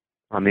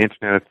on the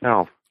internet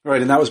itself. Right,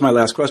 and that was my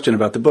last question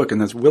about the book, and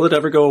that's, will it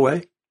ever go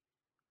away?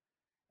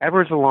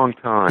 Ever is a long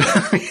time.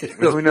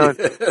 Who knows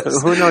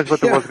what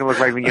the world's going to look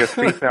like in the year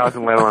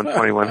 3000, let alone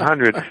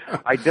 2100.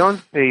 I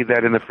don't see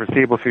that in the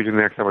foreseeable future, in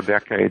the next several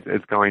decades,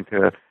 it's going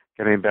to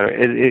get any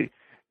better.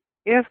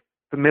 If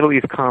the Middle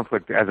East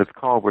conflict, as it's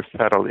called, were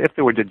settled, if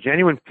there were a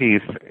genuine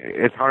peace,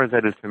 as hard as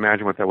that is to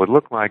imagine what that would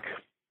look like,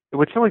 it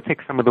would certainly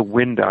take some of the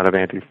wind out of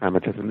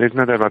anti-Semitism. There's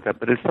no doubt about that.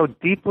 But it's so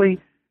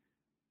deeply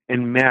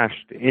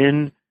enmeshed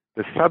in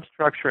the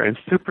substructure and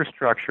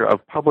superstructure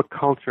of public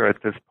culture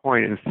at this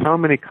point in so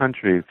many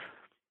countries,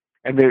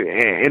 and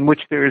in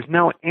which there is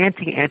no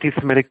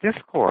anti-Semitic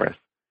discourse.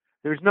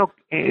 There is no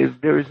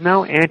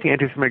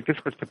anti-Semitic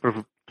discourse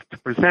to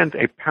present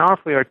a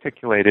powerfully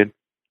articulated,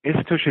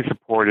 institutionally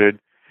supported,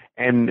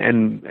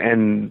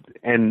 and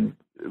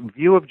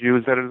view of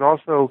Jews that is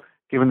also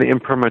given the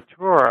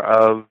imprimatur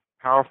of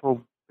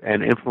powerful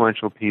and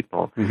influential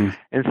people. Mm-hmm.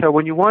 And so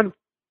when you want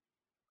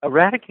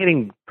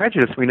eradicating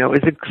prejudice, we know,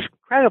 is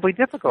incredibly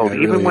difficult.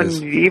 Yeah,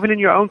 even in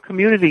your own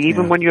community,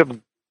 even when you have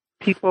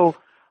people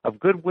of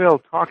goodwill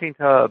talking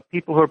to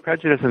people who are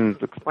prejudiced and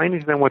explaining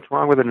to them what's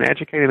wrong with it and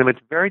educating them,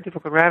 it's very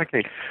difficult to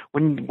eradicate.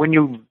 When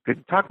you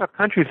talk about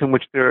countries in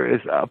which there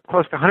is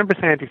close to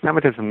 100%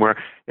 anti-Semitism, where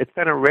it's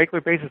said on a regular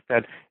basis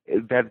that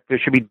there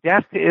should be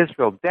death to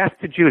Israel, death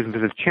to Jews, and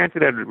it's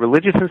chanted at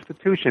religious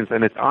institutions,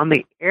 and it's on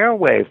the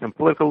airwaves, and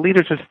political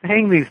leaders are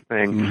saying these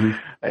things,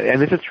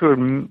 and this is true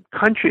in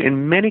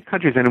many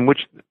countries, and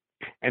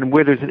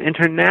where there's an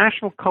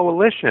international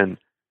coalition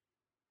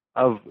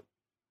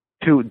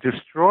to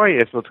destroy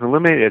Israel, to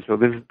eliminate Israel.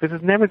 This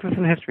has never existed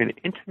in history, an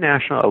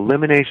international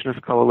eliminationist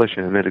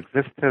coalition, and it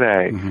exists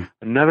today.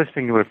 Another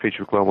singular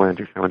feature of global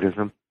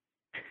anti-Semitism.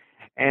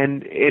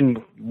 And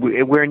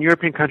where in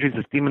European countries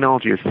this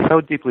demonology is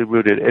so deeply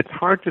rooted, it's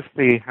hard to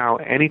see how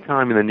any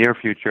time in the near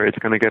future it's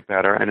going to get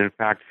better. And in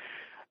fact,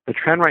 the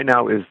trend right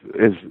now is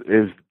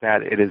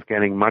that it is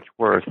getting much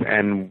worse.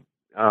 And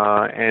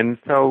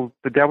so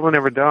the devil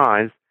never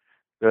dies.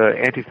 The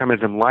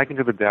anti-Semitism likened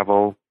to the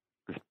devil,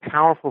 this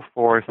powerful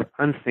force,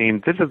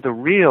 unseen. This is the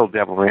real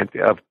devil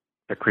of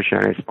the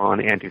Christianity spawn,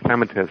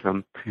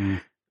 anti-Semitism.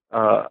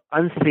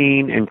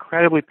 Unseen,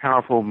 incredibly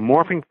powerful,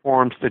 morphing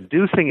forms,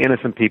 seducing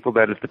innocent people,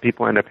 that is, the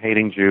people end up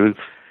hating Jews,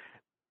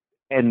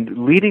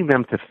 and leading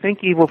them to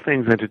think evil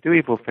things and to do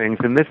evil things.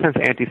 In this sense,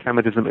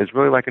 anti-Semitism is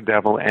really like a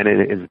devil, and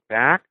it is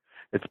back.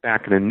 It's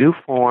back in a new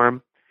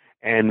form,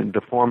 and the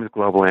form is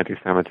global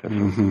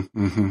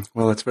anti-Semitism.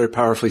 Well, it's very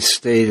powerfully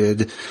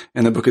stated,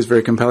 and the book is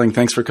very compelling.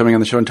 Thanks for coming on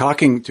the show and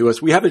talking to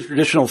us. We have a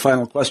traditional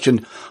final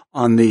question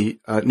on the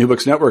New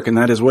Books Network, and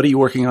that is, what are you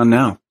working on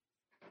now?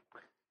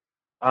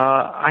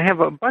 I have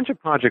a bunch of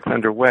projects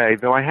underway,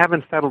 though I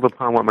haven't settled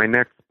upon what my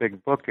next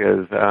big book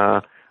is.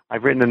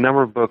 I've written a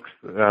number of books,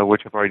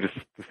 which I've already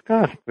just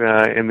discussed,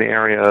 in the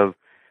area of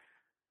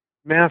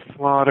mass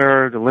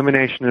slaughter,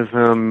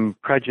 eliminationism,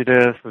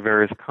 prejudice of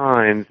various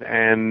kinds,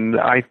 and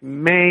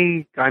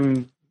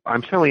I'm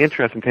certainly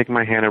interested in taking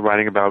my hand at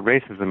writing about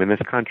racism in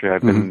this country.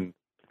 I've been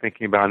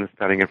thinking about and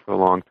studying it for a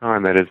long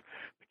time. That is,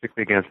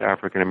 particularly against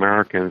African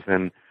Americans,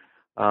 but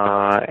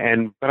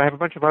I have a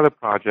bunch of other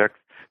projects.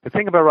 The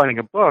thing about writing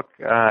a book,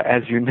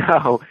 as you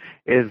know,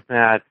 is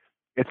that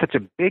it's such a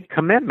big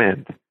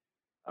commitment.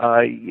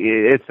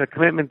 It's a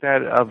commitment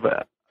that of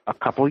a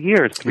couple of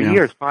years, 3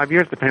 years, 5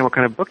 years, depending on what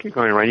kind of book you're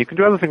going to write. You can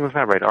do other things like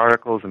that, write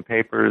articles and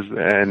papers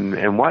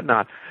and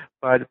whatnot.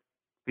 But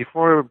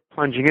before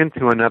plunging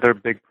into another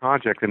big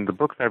project, and the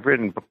books I've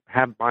written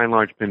have by and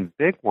large been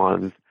big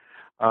ones,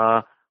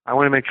 I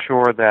want to make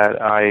sure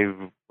that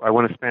I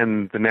want to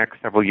spend the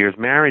next several years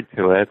married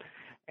to it.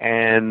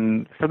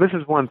 And so this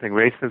is one thing,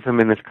 racism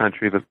in this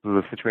country,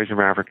 the situation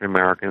for African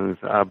Americans.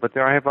 But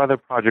I have other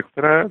projects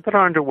that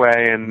are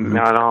underway, and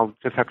I'll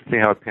just have to see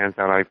how it pans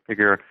out. I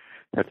figure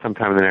that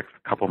sometime in the next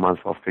couple of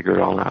months I'll figure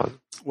it all out.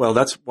 Well,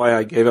 that's why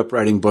I gave up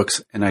writing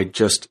books, and I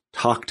just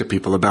talk to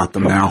people about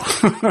them now.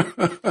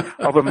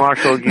 But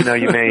Marshall,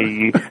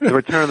 the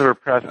Return of the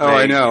Repressed.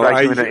 I know.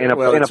 In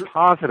a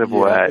positive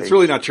way. It's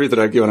really not true that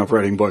I've given up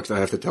writing books, I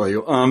have to tell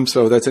you.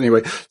 So that's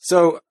anyway.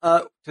 So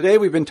today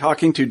we've been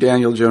talking to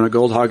Daniel Jonah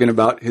Goldhagen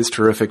about his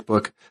terrific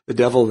book, The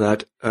Devil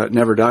That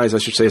Never Dies. I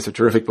should say it's a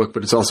terrific book,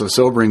 but it's also a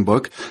sobering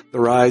book, The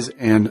Rise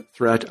and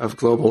Threat of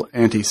Global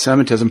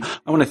Anti-Semitism.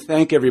 I want to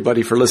thank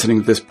everybody for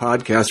listening to this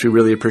podcast. We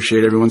really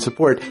appreciate everyone's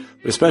support,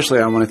 but especially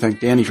I want to thank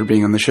Danny for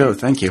being on the show.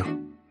 Thank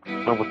you.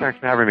 Well, thanks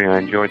for having me. I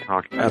enjoyed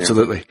talking to you.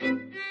 Absolutely.